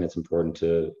gonorrhea, and it's important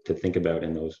to think about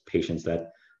in those patients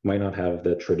that might not have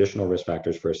the traditional risk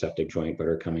factors for a septic joint, but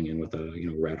are coming in with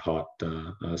a red hot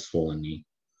swollen knee.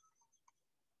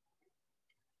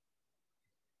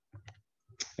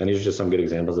 And these are just some good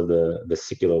examples of the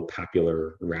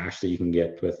vesiculopapular rash that you can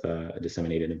get with a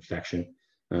disseminated infection.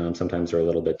 Sometimes they're a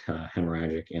little bit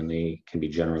hemorrhagic, and they can be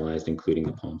generalized, including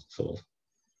the palms and soles.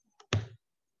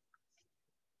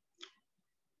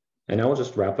 And now we'll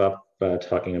just wrap up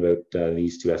talking about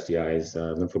these two STIs,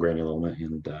 lymphogranuloma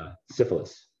and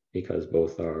syphilis, because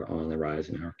both are on the rise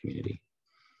in our community.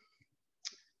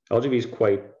 LGB is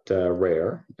quite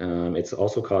rare. It's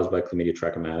also caused by chlamydia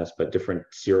trachomatis, but different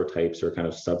serotypes or kind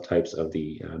of subtypes of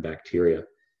the bacteria.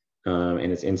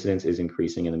 And its incidence is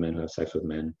increasing in the men who have sex with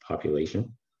men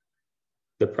population.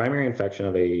 The primary infection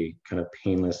of a kind of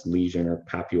painless lesion or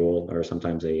papule, or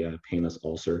sometimes a painless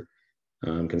ulcer,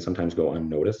 can sometimes go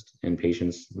unnoticed, and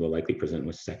patients will likely present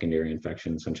with secondary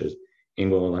infections such as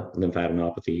inguinal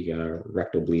lymphadenopathy,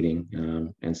 rectal bleeding,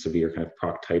 and severe kind of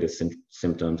proctitis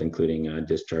symptoms, including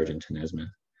discharge and tenesmus.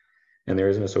 And there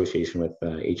is an association with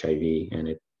HIV, and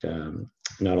it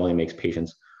not only makes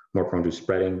patients more prone to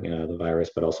spreading the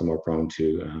virus, but also more prone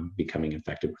to becoming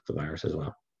infected with the virus as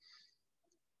well.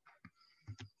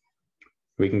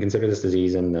 We can consider this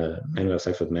disease in the men who have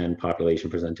sex with men population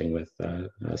presenting with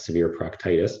severe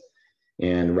proctitis,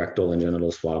 and rectal and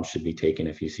genital swabs should be taken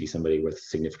if you see somebody with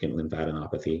significant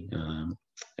lymphadenopathy,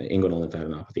 inguinal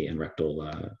lymphadenopathy, and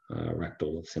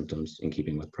rectal symptoms in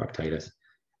keeping with proctitis.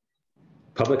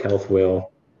 Public health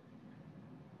will,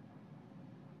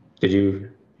 did you?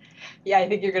 Yeah, I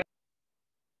think you're going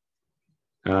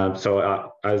to. So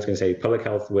I was going to say public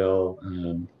health will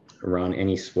run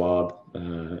any swab,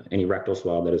 any rectal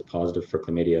swab that is positive for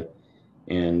chlamydia,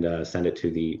 and send it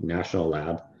to the national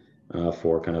lab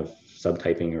for kind of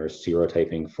subtyping or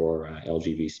serotyping for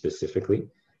LGV specifically.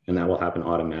 And that will happen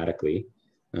automatically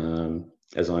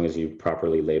as long as you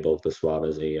properly label the swab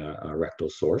as a rectal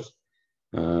source.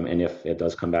 And if it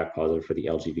does come back positive for the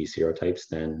LGV serotypes,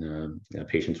 then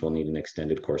patients will need an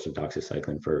extended course of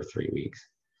doxycycline for 3 weeks.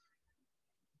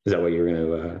 Is that what you were going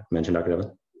to mention, Dr.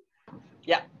 Devlin?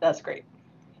 Yeah, that's great.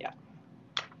 Yeah.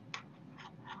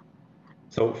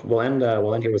 So we'll end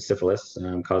here with syphilis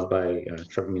caused by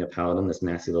Treponema pallidum, this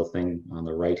nasty little thing on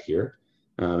the right here.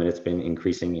 And it's been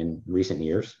increasing in recent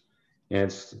years. And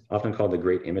it's often called the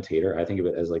great imitator. I think of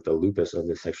it as like the lupus of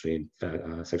the sexually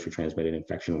transmitted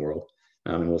infection world.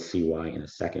 And we'll see why in a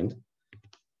second.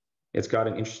 It's got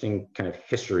an interesting kind of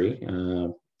history.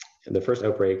 The first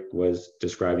outbreak was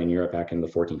described in Europe back in the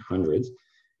 1400s.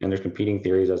 And there's competing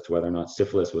theories as to whether or not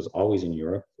syphilis was always in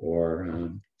Europe, or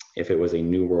if it was a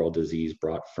New World disease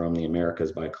brought from the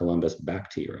Americas by Columbus back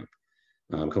to Europe.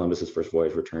 Columbus's first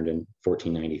voyage returned in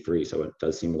 1493, so it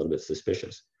does seem a little bit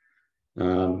suspicious.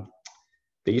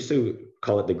 They used to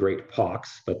call it the Great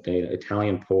Pox, but the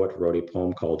Italian poet wrote a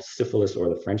poem called Syphilis or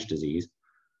the French Disease,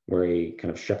 where a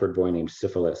kind of shepherd boy named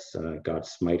Syphilis got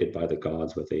smited by the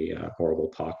gods with a horrible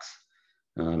pox.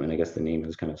 And I guess the name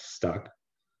has kind of stuck.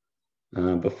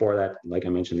 Before that, like I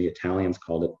mentioned, the Italians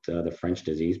called it the French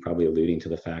disease, probably alluding to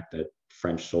the fact that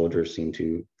French soldiers seem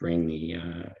to bring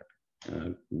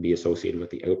be associated with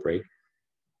the outbreak.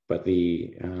 But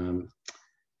the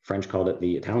French called it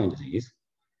the Italian disease,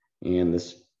 and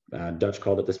this Dutch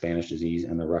called it the Spanish disease,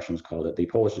 and the Russians called it the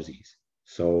Polish disease.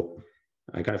 So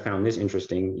I kind of found this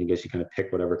interesting. I guess you kind of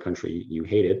pick whatever country you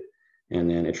hated, and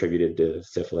then attributed to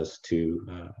syphilis to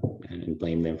and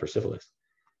blame them for syphilis.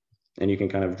 And you can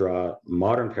kind of draw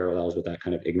modern parallels with that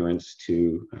kind of ignorance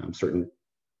to certain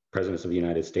presidents of the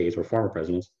United States or former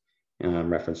presidents,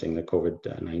 referencing the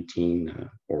COVID-19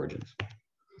 origins.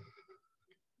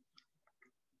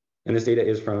 And this data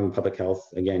is from public health.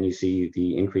 Again, you see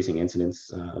the increasing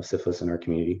incidence of syphilis in our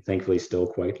community, thankfully still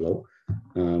quite low,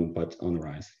 but on the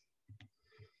rise.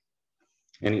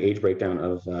 And the age breakdown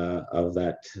of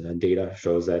that data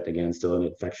shows that, again, still an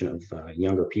infection of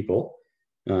younger people,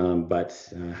 but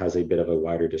has a bit of a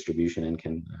wider distribution and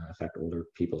can affect older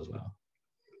people as well.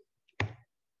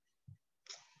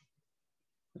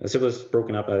 Syphilis is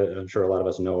broken up, I'm sure a lot of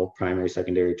us know, primary,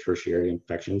 secondary, tertiary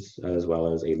infections, as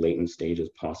well as a latent stage as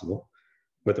possible,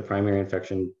 with the primary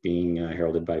infection being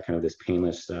heralded by kind of this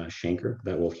painless chancre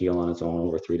that will heal on its own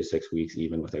over 3 to 6 weeks,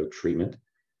 even without treatment.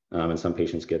 And some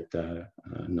patients get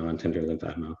non-tender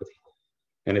lymphadenopathy.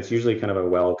 And it's usually kind of a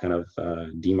well kind of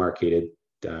demarcated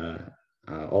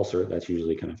ulcer that's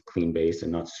usually kind of clean based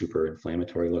and not super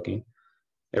inflammatory looking.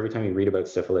 Every time you read about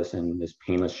syphilis and this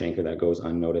painless chancre that goes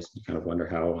unnoticed, you kind of wonder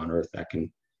how on earth that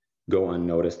can go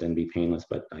unnoticed and be painless,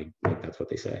 but I think that's what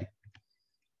they say.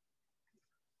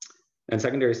 And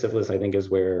secondary syphilis, I think, is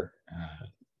where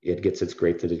it gets its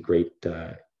great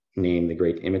name, the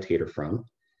great imitator, from.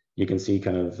 You can see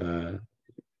kind of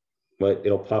what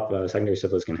it'll pop. Secondary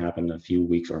syphilis can happen a few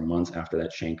weeks or months after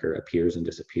that chancre appears and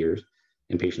disappears,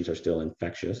 and patients are still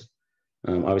infectious.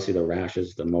 Obviously, the rash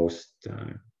is the most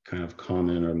kind of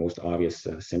common or most obvious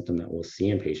symptom that we'll see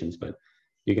in patients, but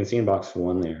you can see in box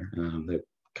 1 there the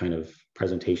kind of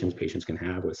presentations patients can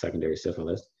have with secondary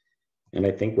syphilis. And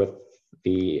I think with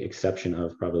the exception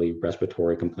of probably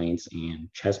respiratory complaints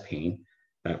and chest pain,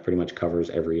 that pretty much covers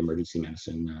every emergency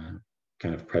medicine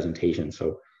kind of presentation.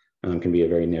 So can be a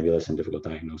very nebulous and difficult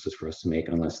diagnosis for us to make,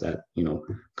 unless that, you know,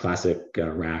 classic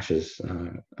rash is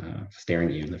staring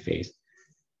you in the face.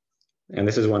 And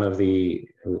this is one of the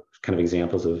kind of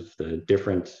examples of the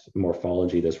different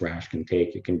morphology this rash can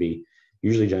take. It can be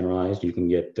usually generalized. You can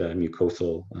get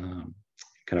mucosal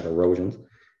kind of erosions,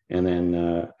 and then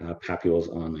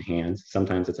papules on the hands.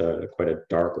 Sometimes it's quite a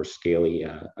dark or scaly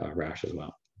rash as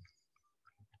well.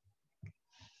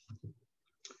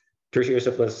 Tertiary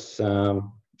syphilis,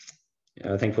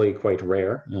 thankfully quite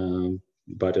rare,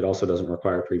 but it also doesn't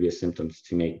require previous symptoms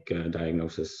to make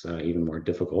diagnosis even more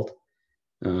difficult.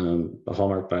 A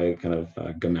hallmark by kind of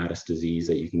gummatous disease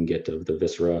that you can get of the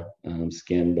viscera,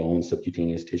 skin, bones,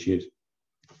 subcutaneous tissues.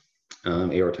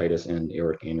 aortitis and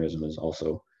aortic aneurysm is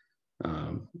also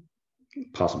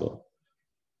possible.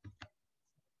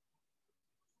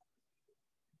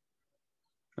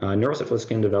 Neurosyphilis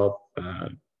can develop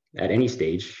at any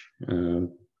stage,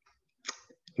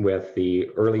 with the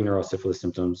early neurosyphilis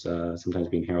symptoms sometimes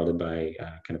being heralded by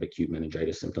kind of acute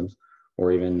meningitis symptoms,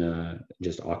 or even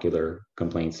just ocular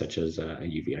complaints such as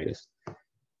uveitis.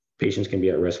 Patients can be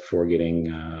at risk for getting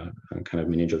kind of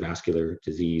meningovascular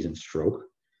disease and stroke.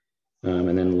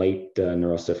 And then late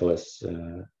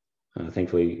neurosyphilis,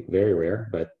 thankfully very rare,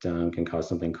 but can cause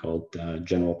something called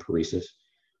general paresis,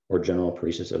 or general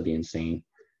paresis of the insane.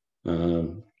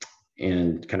 And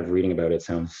kind of reading about it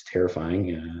sounds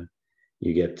terrifying.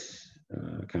 You get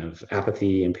kind of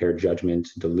apathy, impaired judgment,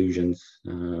 delusions.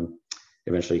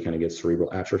 Eventually you kind of get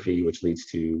cerebral atrophy, which leads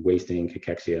to wasting,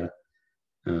 cachexia.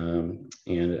 And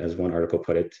as one article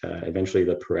put it, eventually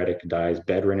the paretic dies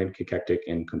bedridden, cachectic,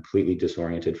 and completely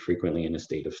disoriented, frequently in a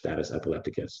state of status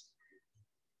epilepticus.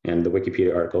 And the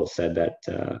Wikipedia article said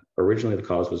that originally the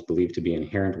cause was believed to be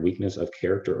inherent weakness of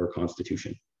character or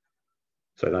constitution.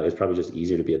 So I thought it's probably just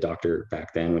easier to be a doctor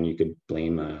back then, when you could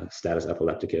blame status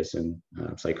epilepticus and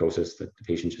psychosis, that the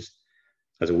patient just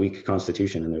has a weak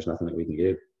constitution and there's nothing that we can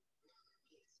give.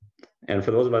 And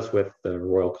for those of us with the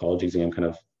Royal College exam kind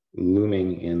of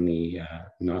looming in the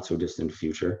not so distant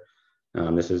future,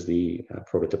 this is the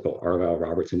prototypical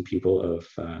Argyll-Robertson pupil of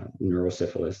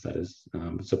neurosyphilis that is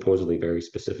supposedly very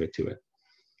specific to it.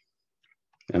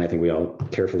 And I think we all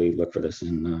carefully look for this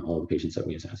in all the patients that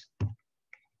we assess.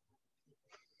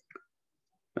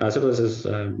 Syphilis is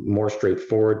more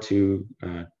straightforward to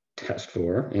test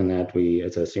for, in that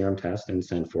it's a serum test and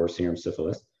sent for serum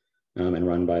syphilis and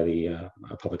run by the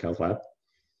public health lab.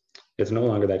 It's no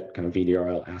longer that kind of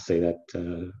VDRL assay that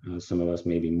some of us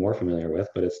may be more familiar with,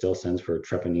 but it still sends for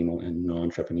treponemal and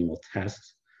non-treponemal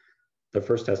tests. The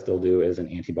first test they'll do is an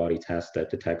antibody test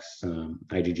that detects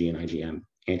IgG and IgM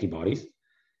antibodies.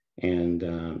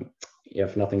 And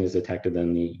if nothing is detected,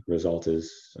 then the result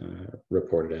is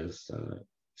reported as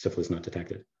syphilis not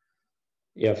detected.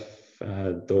 If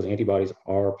those antibodies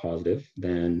are positive,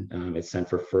 then it's sent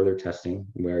for further testing,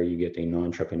 where you get a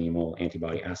non-treponemal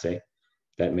antibody assay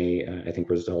that may, I think,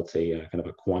 result a kind of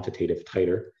a quantitative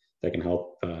titer that can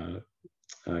help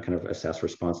kind of assess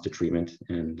response to treatment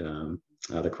and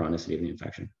the chronicity of the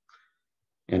infection.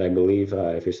 And I believe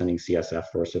if you're sending CSF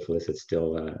for syphilis, it's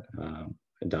still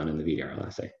done in the VDRL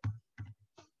assay.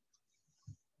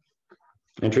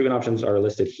 And treatment options are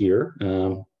listed here.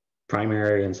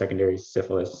 Primary and secondary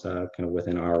syphilis kind of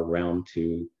within our realm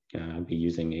to be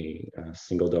using a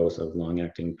single dose of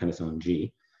long-acting penicillin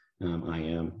G,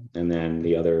 IM, and then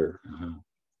the other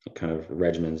kind of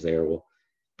regimens there will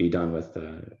be done with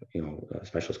a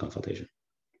specialist consultation.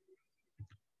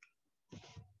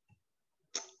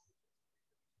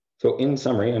 So in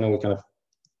summary, I know we kind of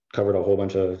covered a whole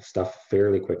bunch of stuff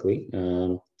fairly quickly.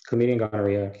 Chlamydia and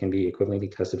gonorrhea can be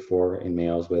equivalently tested for in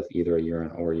males with either a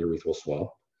urine or urethral swab.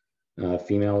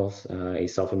 Females, a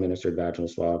self-administered vaginal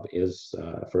swab is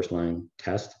a first-line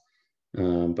test,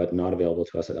 but not available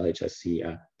to us at LHSC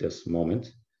at this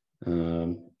moment.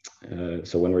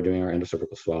 So when we're doing our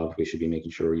endocervical swab, we should be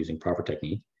making sure we're using proper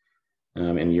technique.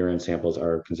 And urine samples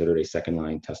are considered a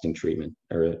second-line testing treatment,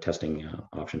 or a testing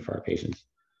option for our patients.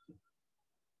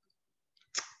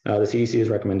 The CDC is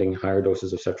recommending higher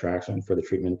doses of ceftriaxone for the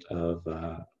treatment of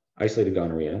isolated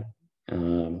gonorrhea,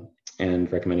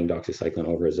 and recommending doxycycline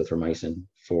over azithromycin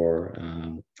for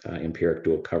empiric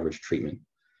dual coverage treatment.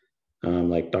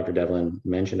 Like Dr. Devlin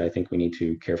mentioned, I think we need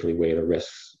to carefully weigh the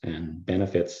risks and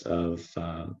benefits of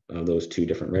those two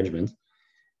different regimens.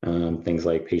 Things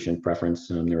like patient preference,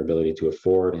 their ability to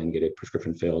afford and get a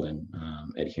prescription filled, and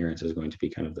adherence is going to be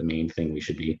kind of the main thing we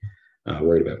should be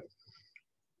worried about.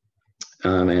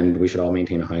 And we should all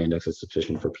maintain a high index of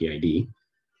suspicion for PID.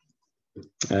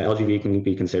 LGV can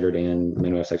be considered in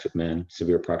men who have sex with men,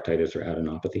 severe proctitis or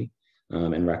adenopathy,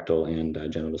 and rectal and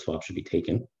genital swabs should be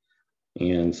taken.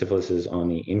 And syphilis is on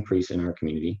the increase in our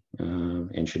community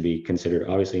and should be considered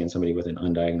obviously in somebody with an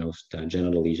undiagnosed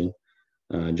genital lesion,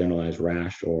 generalized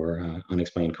rash, or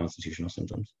unexplained constitutional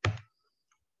symptoms.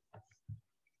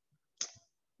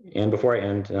 And before I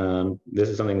end, this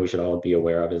is something we should all be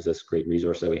aware of, is this great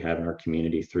resource that we have in our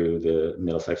community through the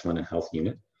Middlesex London Health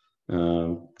Unit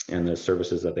and the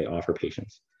services that they offer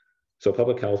patients. So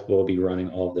public health will be running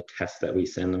all of the tests that we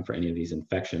send them for any of these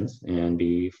infections, and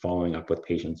be following up with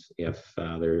patients if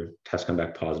their tests come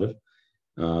back positive,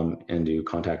 and do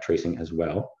contact tracing as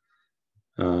well.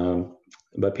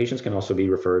 But patients can also be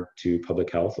referred to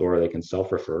public health, or they can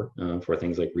self-refer for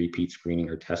things like repeat screening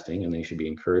or testing, and they should be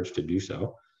encouraged to do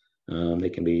so. They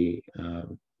can be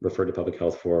referred to public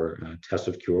health for test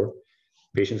of cure.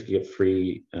 Patients can get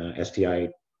free STI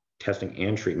testing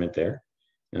and treatment there.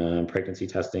 Pregnancy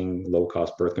testing,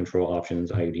 low-cost birth control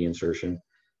options, IUD insertion,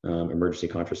 emergency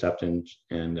contraception,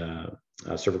 and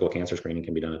cervical cancer screening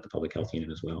can be done at the public health unit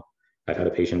as well. I've had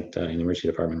a patient in the emergency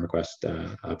department request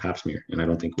a pap smear, and I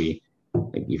don't think we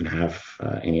even have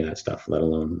any of that stuff, let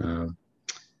alone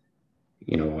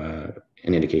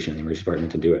an indication in the emergency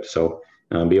department to do it. So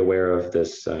be aware of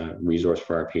this resource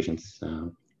for our patients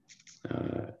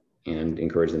and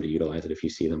encourage them to utilize it if you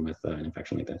see them with an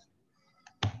infection like this.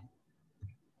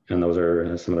 And those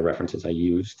are some of the references I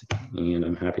used, and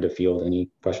I'm happy to field any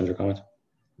questions or comments.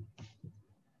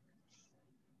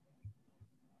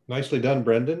 Nicely done,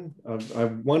 Brendan.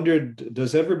 I've wondered,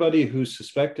 does everybody who's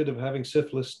suspected of having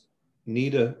syphilis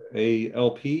need a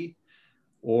LP?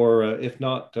 Or if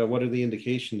not, what are the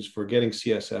indications for getting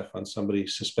CSF on somebody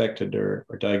suspected or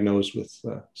diagnosed with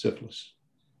syphilis?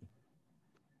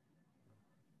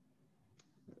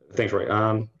 Thanks,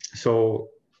 Roy. So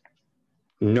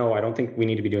no, I don't think we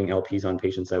need to be doing LPs on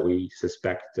patients that we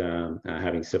suspect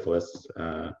having syphilis.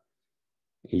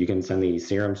 You can send the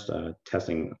serums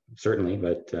testing, certainly,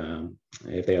 but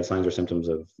if they have signs or symptoms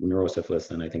of neurosyphilis,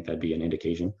 then I think that'd be an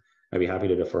indication. I'd be happy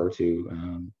to defer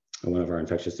to one of our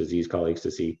infectious disease colleagues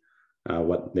to see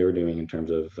what they're doing in terms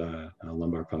of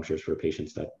lumbar punctures for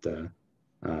patients that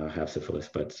have syphilis.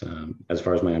 But as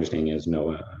far as my understanding is,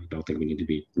 no, I don't think we need to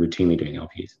be routinely doing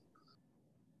LPs.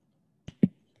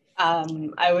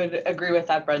 I would agree with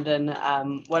that, Brendan.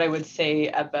 What I would say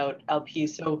about LP,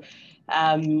 so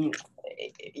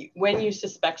when you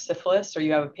suspect syphilis or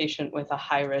you have a patient with a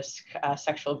high-risk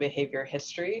sexual behavior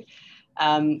history,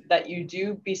 that you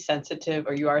do be sensitive,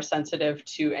 or you are sensitive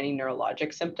to any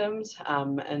neurologic symptoms.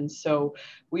 And so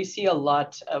we see a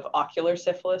lot of ocular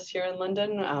syphilis here in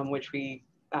London, which we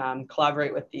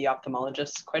collaborate with the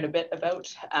ophthalmologists quite a bit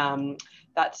about.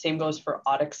 That same goes for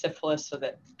otic syphilis, so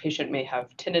that patient may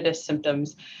have tinnitus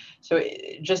symptoms. So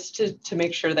just to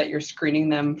make sure that you're screening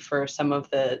them for some of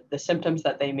the symptoms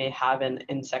that they may have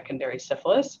in secondary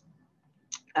syphilis.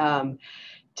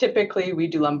 Typically, we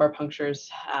do lumbar punctures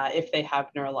if they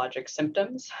have neurologic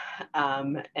symptoms,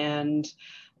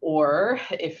 or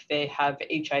if they have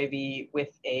HIV with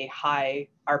a high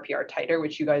RPR titer,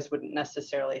 which you guys wouldn't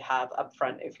necessarily have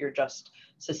upfront if you're just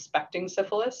suspecting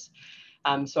syphilis.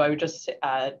 So I would just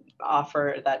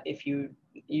offer that if you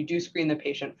do screen the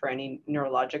patient for any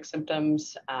neurologic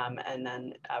symptoms, and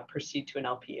then proceed to an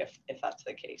LP if that's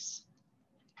the case.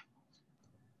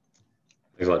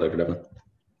 Thanks a lot, Dr. Devlin.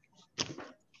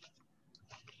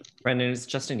 Brendan, it's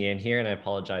Justin Yan here, and I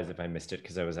apologize if I missed it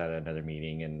because I was at another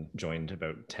meeting and joined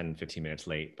about 10, 15 minutes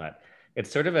late, but it's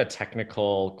sort of a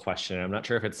technical question. I'm not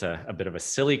sure if it's a bit of a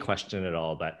silly question at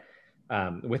all, but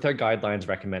with our guidelines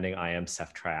recommending IM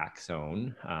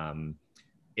ceftriaxone,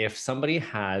 if somebody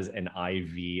has an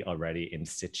IV already in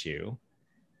situ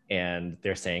and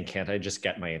they're saying, can't I just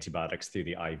get my antibiotics through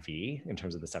the IV in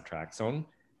terms of the ceftriaxone,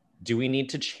 do we need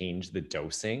to change the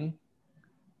dosing?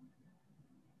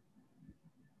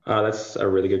 That's a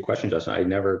really good question, Justin. I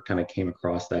never kind of came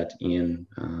across that in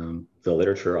the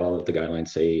literature. All of the guidelines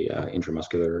say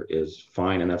intramuscular is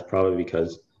fine, and that's probably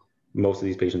because most of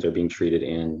these patients are being treated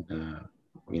in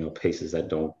places that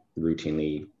don't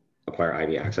routinely acquire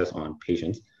IV access on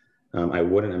patients. I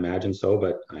wouldn't imagine so,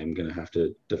 but I'm going to have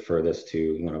to defer this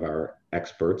to one of our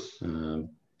experts and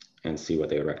see what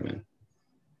they would recommend.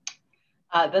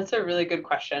 That's a really good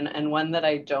question, and one that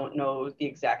I don't know the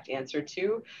exact answer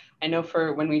to. I know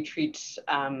for when we treat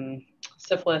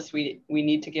syphilis, we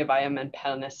need to give IM and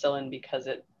penicillin because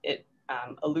it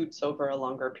elutes over a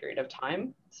longer period of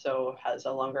time, so has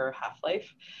a longer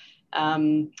half-life.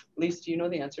 Lise, do you know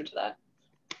the answer to that?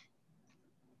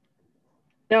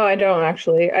 No, I don't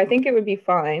actually. I think it would be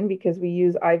fine because we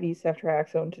use IV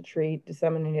ceftriaxone to treat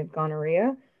disseminated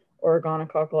gonorrhea or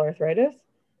gonococcal arthritis.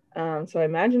 So I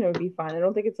imagine it would be fine. I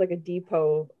don't think it's like a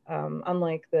depot,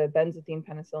 unlike the benzathine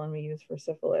penicillin we use for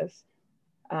syphilis.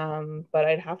 But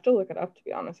I'd have to look it up, to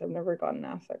be honest. I've never gotten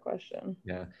asked that question.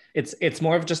 Yeah, it's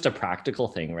more of just a practical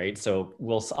thing, right? So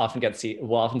we'll often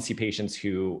see patients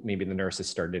who maybe the nurse has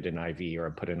started an IV or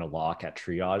put in a lock at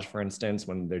triage, for instance,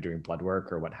 when they're doing blood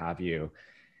work or what have you.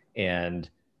 And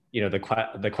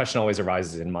the question always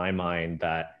arises in my mind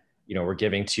that we're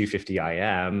giving 250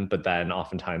 IM, but then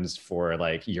oftentimes for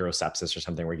like urosepsis or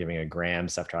something, we're giving a gram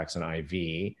ceftriaxone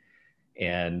IV.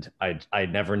 And I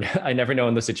never know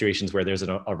in those situations where there's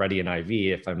already an IV,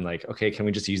 if I'm like, okay, can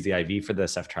we just use the IV for the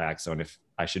ceftriaxone if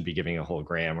I should be giving a whole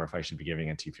gram or if I should be giving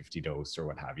a 250 dose or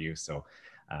what have you. So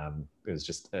it was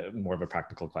just more of a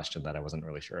practical question that I wasn't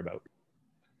really sure about.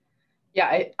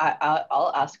 Yeah,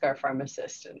 I'll ask our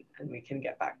pharmacist and we can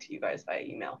get back to you guys by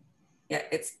email. Yeah,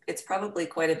 it's probably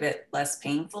quite a bit less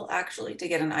painful actually to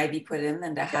get an IV put in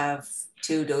than to have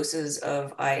 2 doses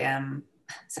of IM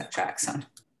ceftriaxone.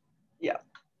 Yeah.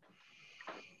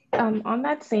 On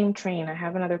that same train, I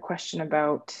have another question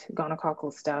about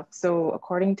gonococcal stuff. So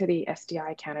according to the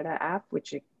STI Canada app,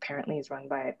 which apparently is run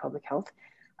by Public Health,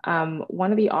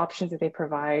 one of the options that they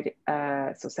provide,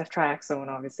 so ceftriaxone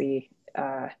obviously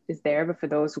is there, but for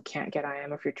those who can't get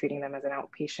IM, if you're treating them as an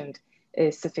outpatient,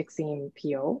 is cefixime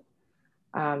PO.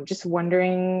 Just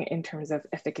wondering in terms of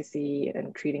efficacy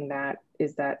and treating that,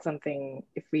 is that something,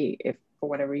 if for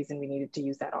whatever reason we needed to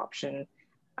use that option,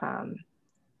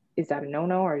 is that a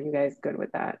no-no, or are you guys good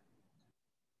with that?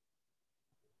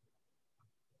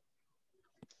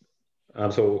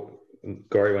 So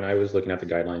Gori, when I was looking at the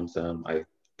guidelines,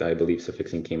 I believe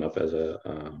cefixime came up as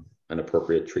an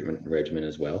appropriate treatment regimen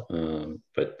as well.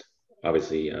 But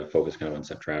obviously focus kind of on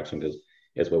ceftriaxone because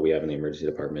it's what we have in the emergency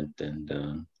department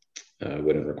and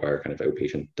wouldn't require kind of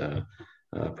outpatient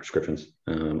prescriptions.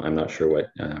 I'm not sure what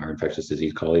our infectious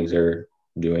disease colleagues are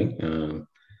doing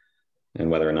and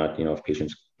whether or not, if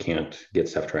patients can't get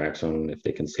ceftriaxone, if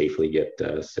they can safely get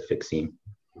cefixime.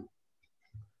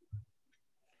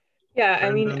 Yeah,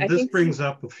 I mean, I this think brings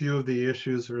up a few of the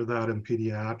issues that are in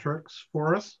pediatrics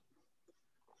for us.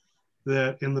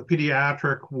 That in the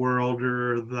pediatric world,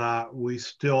 or that we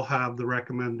still have the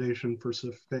recommendation for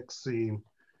cefixime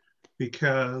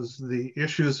because the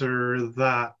issues are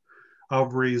that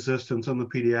of resistance in the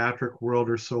pediatric world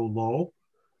are so low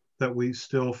that we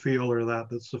still feel or that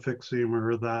the cefixime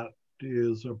or that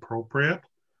is appropriate.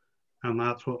 And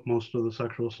that's what most of the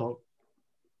sexual assault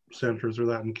centers or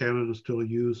that in Canada still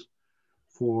use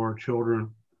for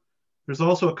children. There's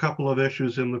also a couple of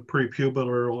issues in the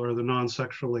prepubertal or the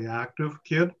non-sexually active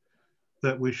kid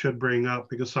that we should bring up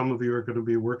because some of you are going to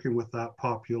be working with that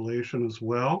population as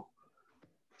well.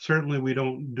 Certainly we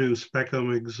don't do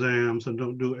speculum exams and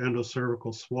don't do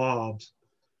endocervical swabs.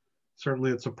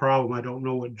 Certainly it's a problem. I don't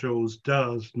know what Joe's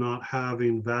does, not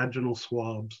having vaginal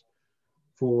swabs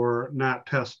for NAT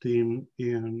testing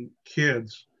in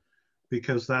kids,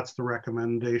 because that's the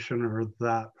recommendation or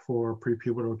that for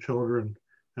prepubertal children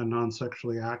and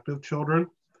non-sexually active children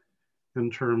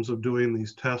in terms of doing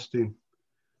these testing.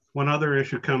 One other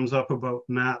issue comes up about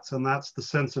NATs, and that's the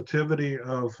sensitivity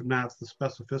of NATs, the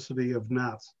specificity of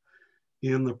NATs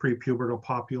in the prepubertal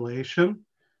population.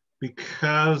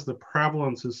 Because the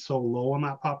prevalence is so low in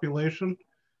that population,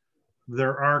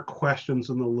 there are questions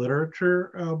in the literature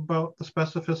about the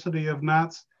specificity of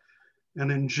NATs.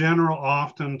 And in general,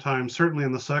 oftentimes, certainly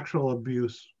in the sexual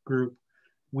abuse group,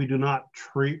 we do not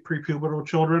treat prepubertal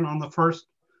children on the first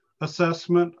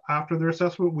assessment. After their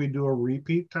assessment, we do a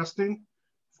repeat testing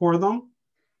for them.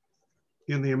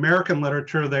 In the American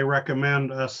literature, they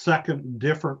recommend a second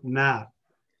different NAT.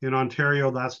 In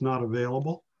Ontario, that's not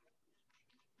available.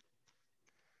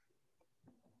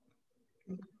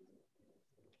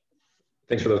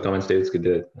 Thanks for those comments, Dave. It's good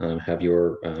to have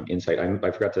your insight.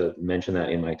 I forgot to mention that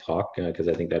in my talk because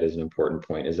I think that is an important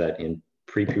point, is that in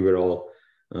prepubertal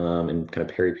and kind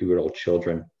of peripubertal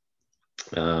children,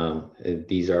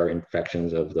 these are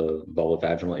infections of the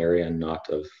vulvovaginal area and not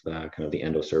of kind of the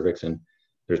endocervix, and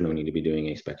there's no need to be doing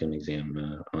a speculum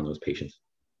exam on those patients.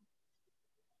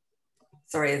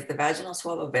 Sorry, is the vaginal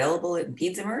swab available in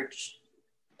Peds Emerge?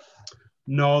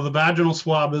 No, the vaginal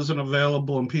swab isn't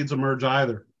available in Peds Emerge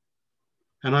either.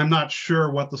 And I'm not sure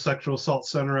what the Sexual Assault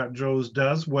Center at Joe's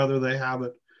does, whether they have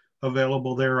it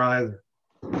available there either.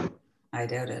 I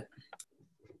doubt it.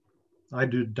 I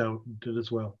do doubt it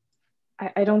as well.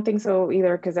 I don't think so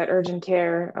either, because at urgent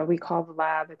care, we call the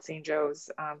lab at St. Joe's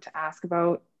to ask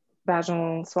about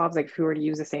vaginal swabs, like if we were to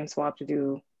use the same swab to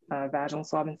do a vaginal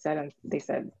swab instead, and they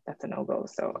said that's a no-go,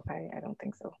 so I don't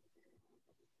think so.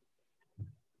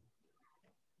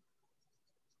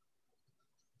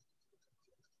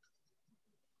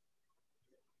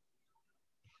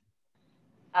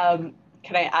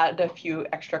 Can I add a few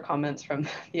extra comments from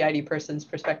the ID person's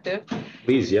perspective?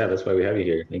 Please, yeah, that's why we have you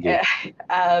here. Thank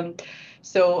you.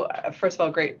 So first of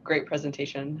all, great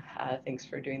presentation. Thanks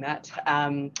for doing that.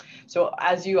 So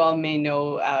as you all may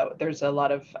know, there's a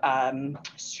lot of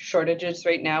shortages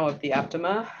right now of the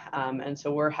Aptima. And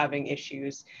so we're having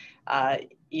issues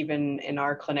even in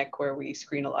our clinic where we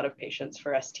screen a lot of patients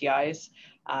for STIs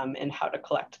and how to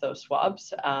collect those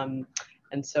swabs.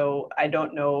 And so I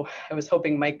don't know, I was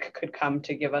hoping Mike could come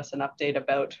to give us an update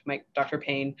about, Dr.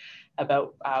 Payne,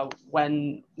 about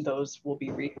when those will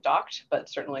be restocked, but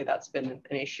certainly that's been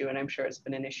an issue, and I'm sure it's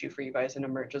been an issue for you guys in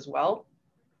Emerge as well.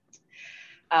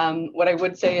 What I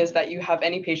would say is that you have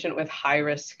any patient with high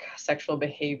risk sexual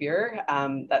behavior,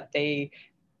 that they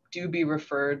do be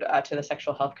referred to the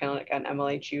sexual health clinic and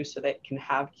MLHU so they can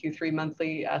have Q3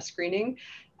 monthly screening,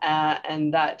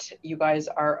 and that you guys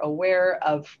are aware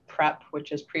of PrEP,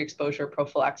 which is pre-exposure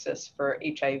prophylaxis for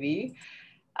HIV,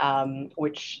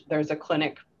 which there's a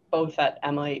clinic both at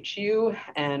MLHU,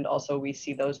 and also we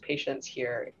see those patients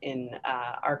here in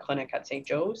our clinic at St.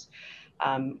 Joe's.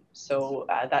 So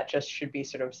that just should be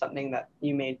sort of something that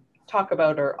you may talk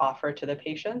about or offer to the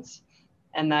patients.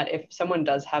 And that if someone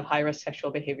does have high risk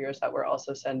sexual behaviors, that we're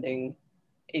also sending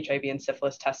HIV and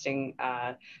syphilis testing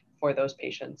for those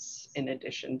patients in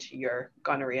addition to your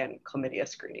gonorrhea and chlamydia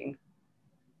screening,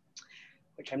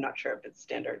 which I'm not sure if it's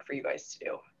standard for you guys to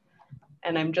do.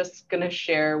 And I'm just gonna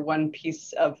share one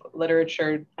piece of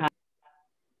literature.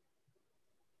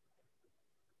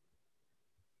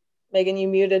 Megan, you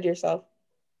muted yourself.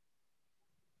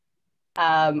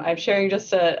 I'm sharing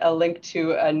just a link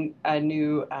to a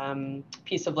new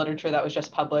piece of literature that was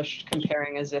just published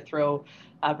comparing azithro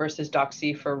versus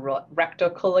doxy for rectal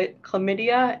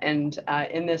chlamydia. And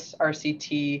in this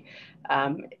RCT,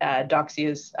 doxy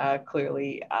is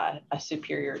clearly a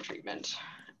superior treatment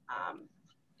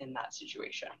in that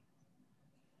situation.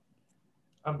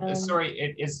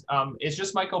 Sorry, it's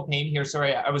just Michael Payne here.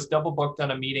 Sorry, I was double booked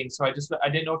on a meeting, so I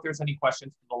didn't know if there's any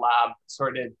questions for the lab.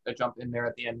 Sorry to jump in there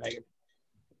at the end, Megan.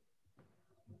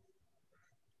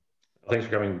 Thanks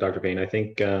for coming, Dr. Payne. I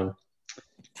think, and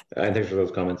thanks for those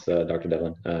comments, Dr.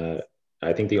 Devlin.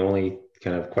 I think the only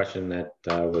kind of question that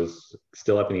was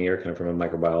still up in the air, kind of from a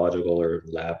microbiological or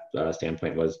lab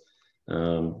standpoint, was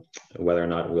whether or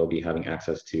not we'll be having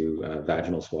access to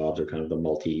vaginal swabs or kind of the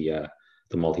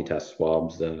multi-test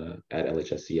swabs at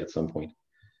LHSC at some point.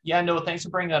 Yeah, no, thanks for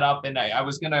bringing that up. And I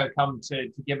was going to come to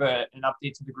give an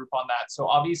update to the group on that. So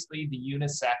obviously the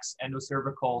unisex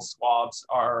endocervical swabs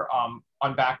are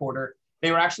on back order. They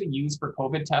were actually used for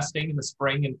COVID testing in the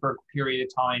spring and for a period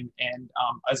of time. And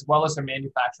as well as their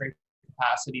manufacturing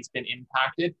capacity has been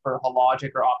impacted for Hologic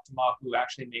or Optima, who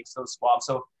actually makes those swabs.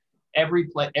 So every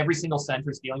single center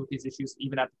is dealing with these issues,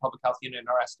 even at the public health unit in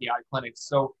our STI clinics.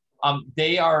 So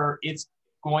it's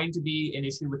going to be an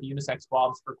issue with the unisex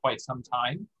swabs for quite some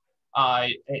time.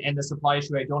 And the supply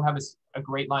issue, I don't have a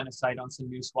great line of sight on some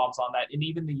new swabs on that. And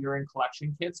even the urine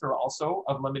collection kits are also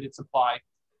of limited supply.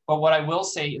 But what I will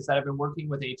say is that I've been working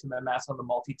with HMMS on the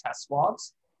multi-test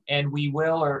swabs, and we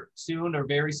will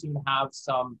very soon have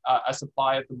a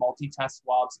supply of the multi-test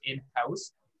swabs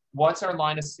in-house. What's our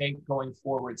line of sight going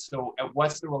forward? So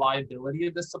what's the reliability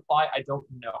of the supply? I don't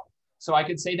know. So I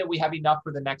could say that we have enough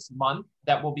for the next month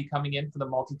that will be coming in for the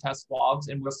multi-test swabs,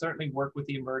 and we'll certainly work with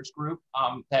the Emerge group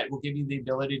that will give you the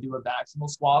ability to do a vaginal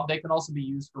swab. They can also be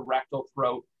used for rectal,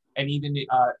 throat, and even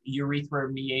urethra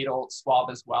meatal swab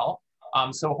as well.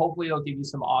 So hopefully it'll give you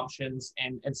some options,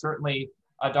 and certainly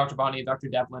Dr. Bonnie and Dr.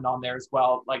 Devlin on there as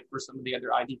well, like for some of the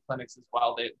other ID clinics as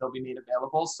well, they'll be made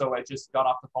available. So I just got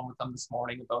off the phone with them this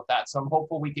morning about that. So I'm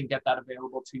hopeful we can get that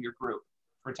available to your group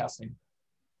for testing.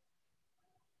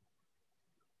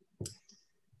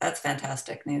 That's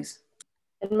fantastic news.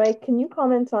 And Mike, can you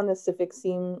comment on the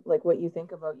cefixime, like what you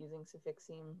think about using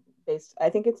cefixime based?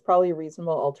 I think it's probably a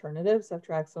reasonable alternative.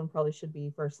 Ceftriaxone probably should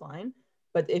be first line.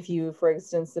 But if you, for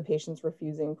instance, the patient's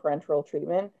refusing parenteral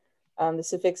treatment, the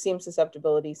cefixime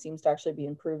susceptibility seems to actually be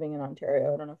improving in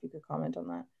Ontario. I don't know if you could comment on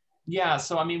that. Yeah,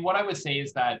 so I mean, what I would say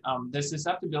is that the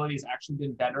susceptibility has actually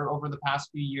been better over the past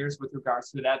few years with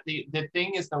regards to that. The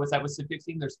thing is, though, is that with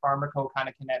cefixime, there's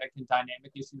pharmacokinetic and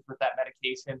dynamic issues with that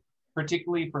medication,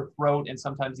 particularly for throat and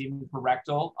sometimes even for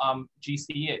rectal GC.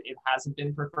 It hasn't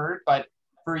been preferred, but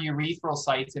for urethral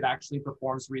sites, it actually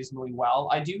performs reasonably well.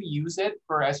 I do use it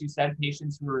for, as you said,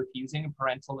 patients who are refusing a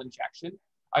parenteral injection.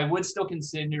 I would still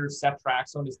consider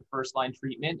ceftriaxone as the first line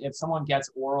treatment. If someone gets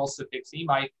oral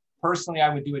cefixime, personally,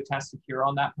 I would do a test to cure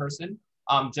on that person,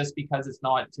 just because it's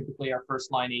not typically our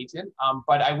first line agent.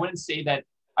 But I wouldn't say that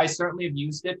I certainly have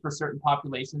used it for certain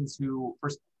populations who,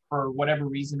 for whatever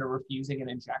reason, are refusing an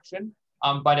injection.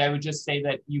 But I would just say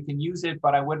that you can use it,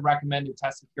 but I would recommend a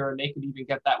test to cure, and they could even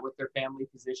get that with their family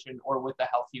physician or with the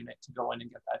health unit to go in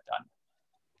and get that done.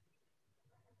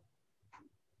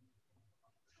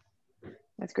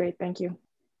 That's great, thank you.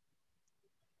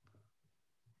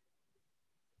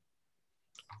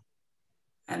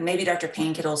 And maybe Dr.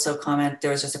 Payne could also comment.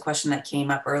 There was just a question that came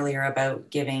up earlier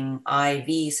about giving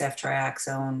IV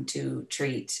ceftriaxone to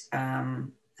treat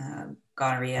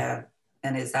gonorrhea.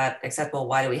 And is that acceptable?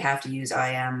 Why do we have to use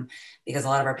IM? Because a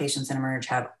lot of our patients in Emerge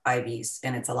have IVs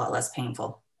and it's a lot less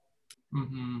painful.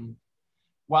 Mm-hmm.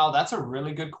 Wow, that's a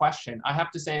really good question. I have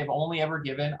to say I've only ever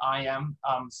given IM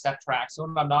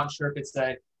ceftriaxone. I'm not sure if it's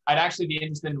I'd actually be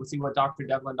interested to see what Dr.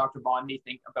 Devlin, Dr. Bondi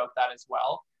think about that as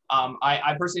well.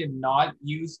 I personally have not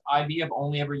used IV. I've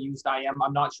only ever used IM.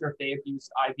 I'm not sure if they have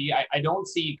used IV. I don't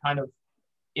see kind of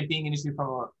it being an issue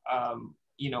from a,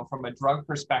 from a drug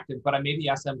perspective, but I maybe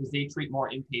ask them because they treat more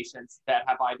inpatients that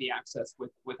have IV access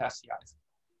with STIs.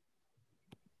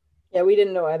 Yeah, we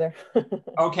didn't know either.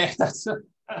 Okay, that's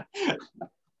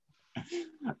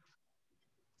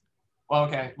well,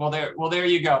 okay. Well, there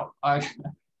you go. Yeah.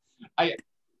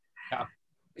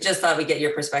 We just thought we'd get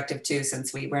your perspective too,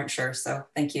 since we weren't sure. So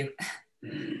thank you.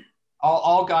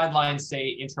 All guidelines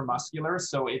say intramuscular,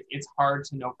 so it's hard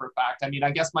to know for a fact. I mean,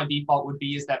 I guess my default would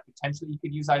be is that potentially you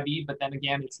could use IV, but then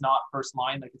again, it's not first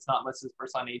line, like it's not listed as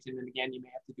first line agent. And again, you may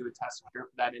have to do a test for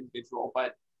that individual.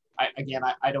 But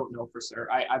I don't know for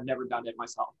sure. I've never done it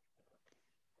myself.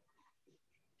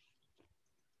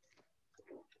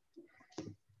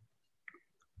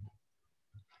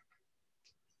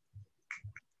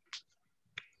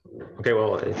 Okay,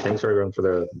 well, thanks everyone for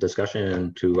the discussion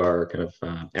and to our kind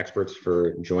of experts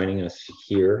for joining us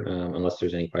here. Unless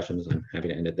there's any questions, I'm happy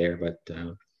to end it there, but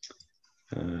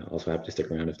also happy to stick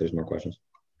around if there's more questions.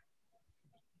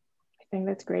 I think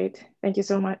that's great. Thank you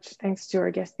so much. Thanks to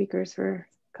our guest speakers for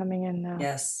coming in.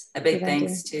 Yes, a big presenting.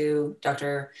 thanks to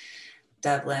Dr.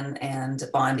 Devlin and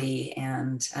Bondi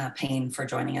and Payne for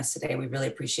joining us today. We really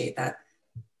appreciate that.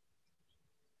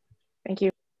 Thank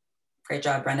you. Great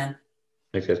job, Brendan.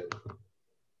 Thanks, guys.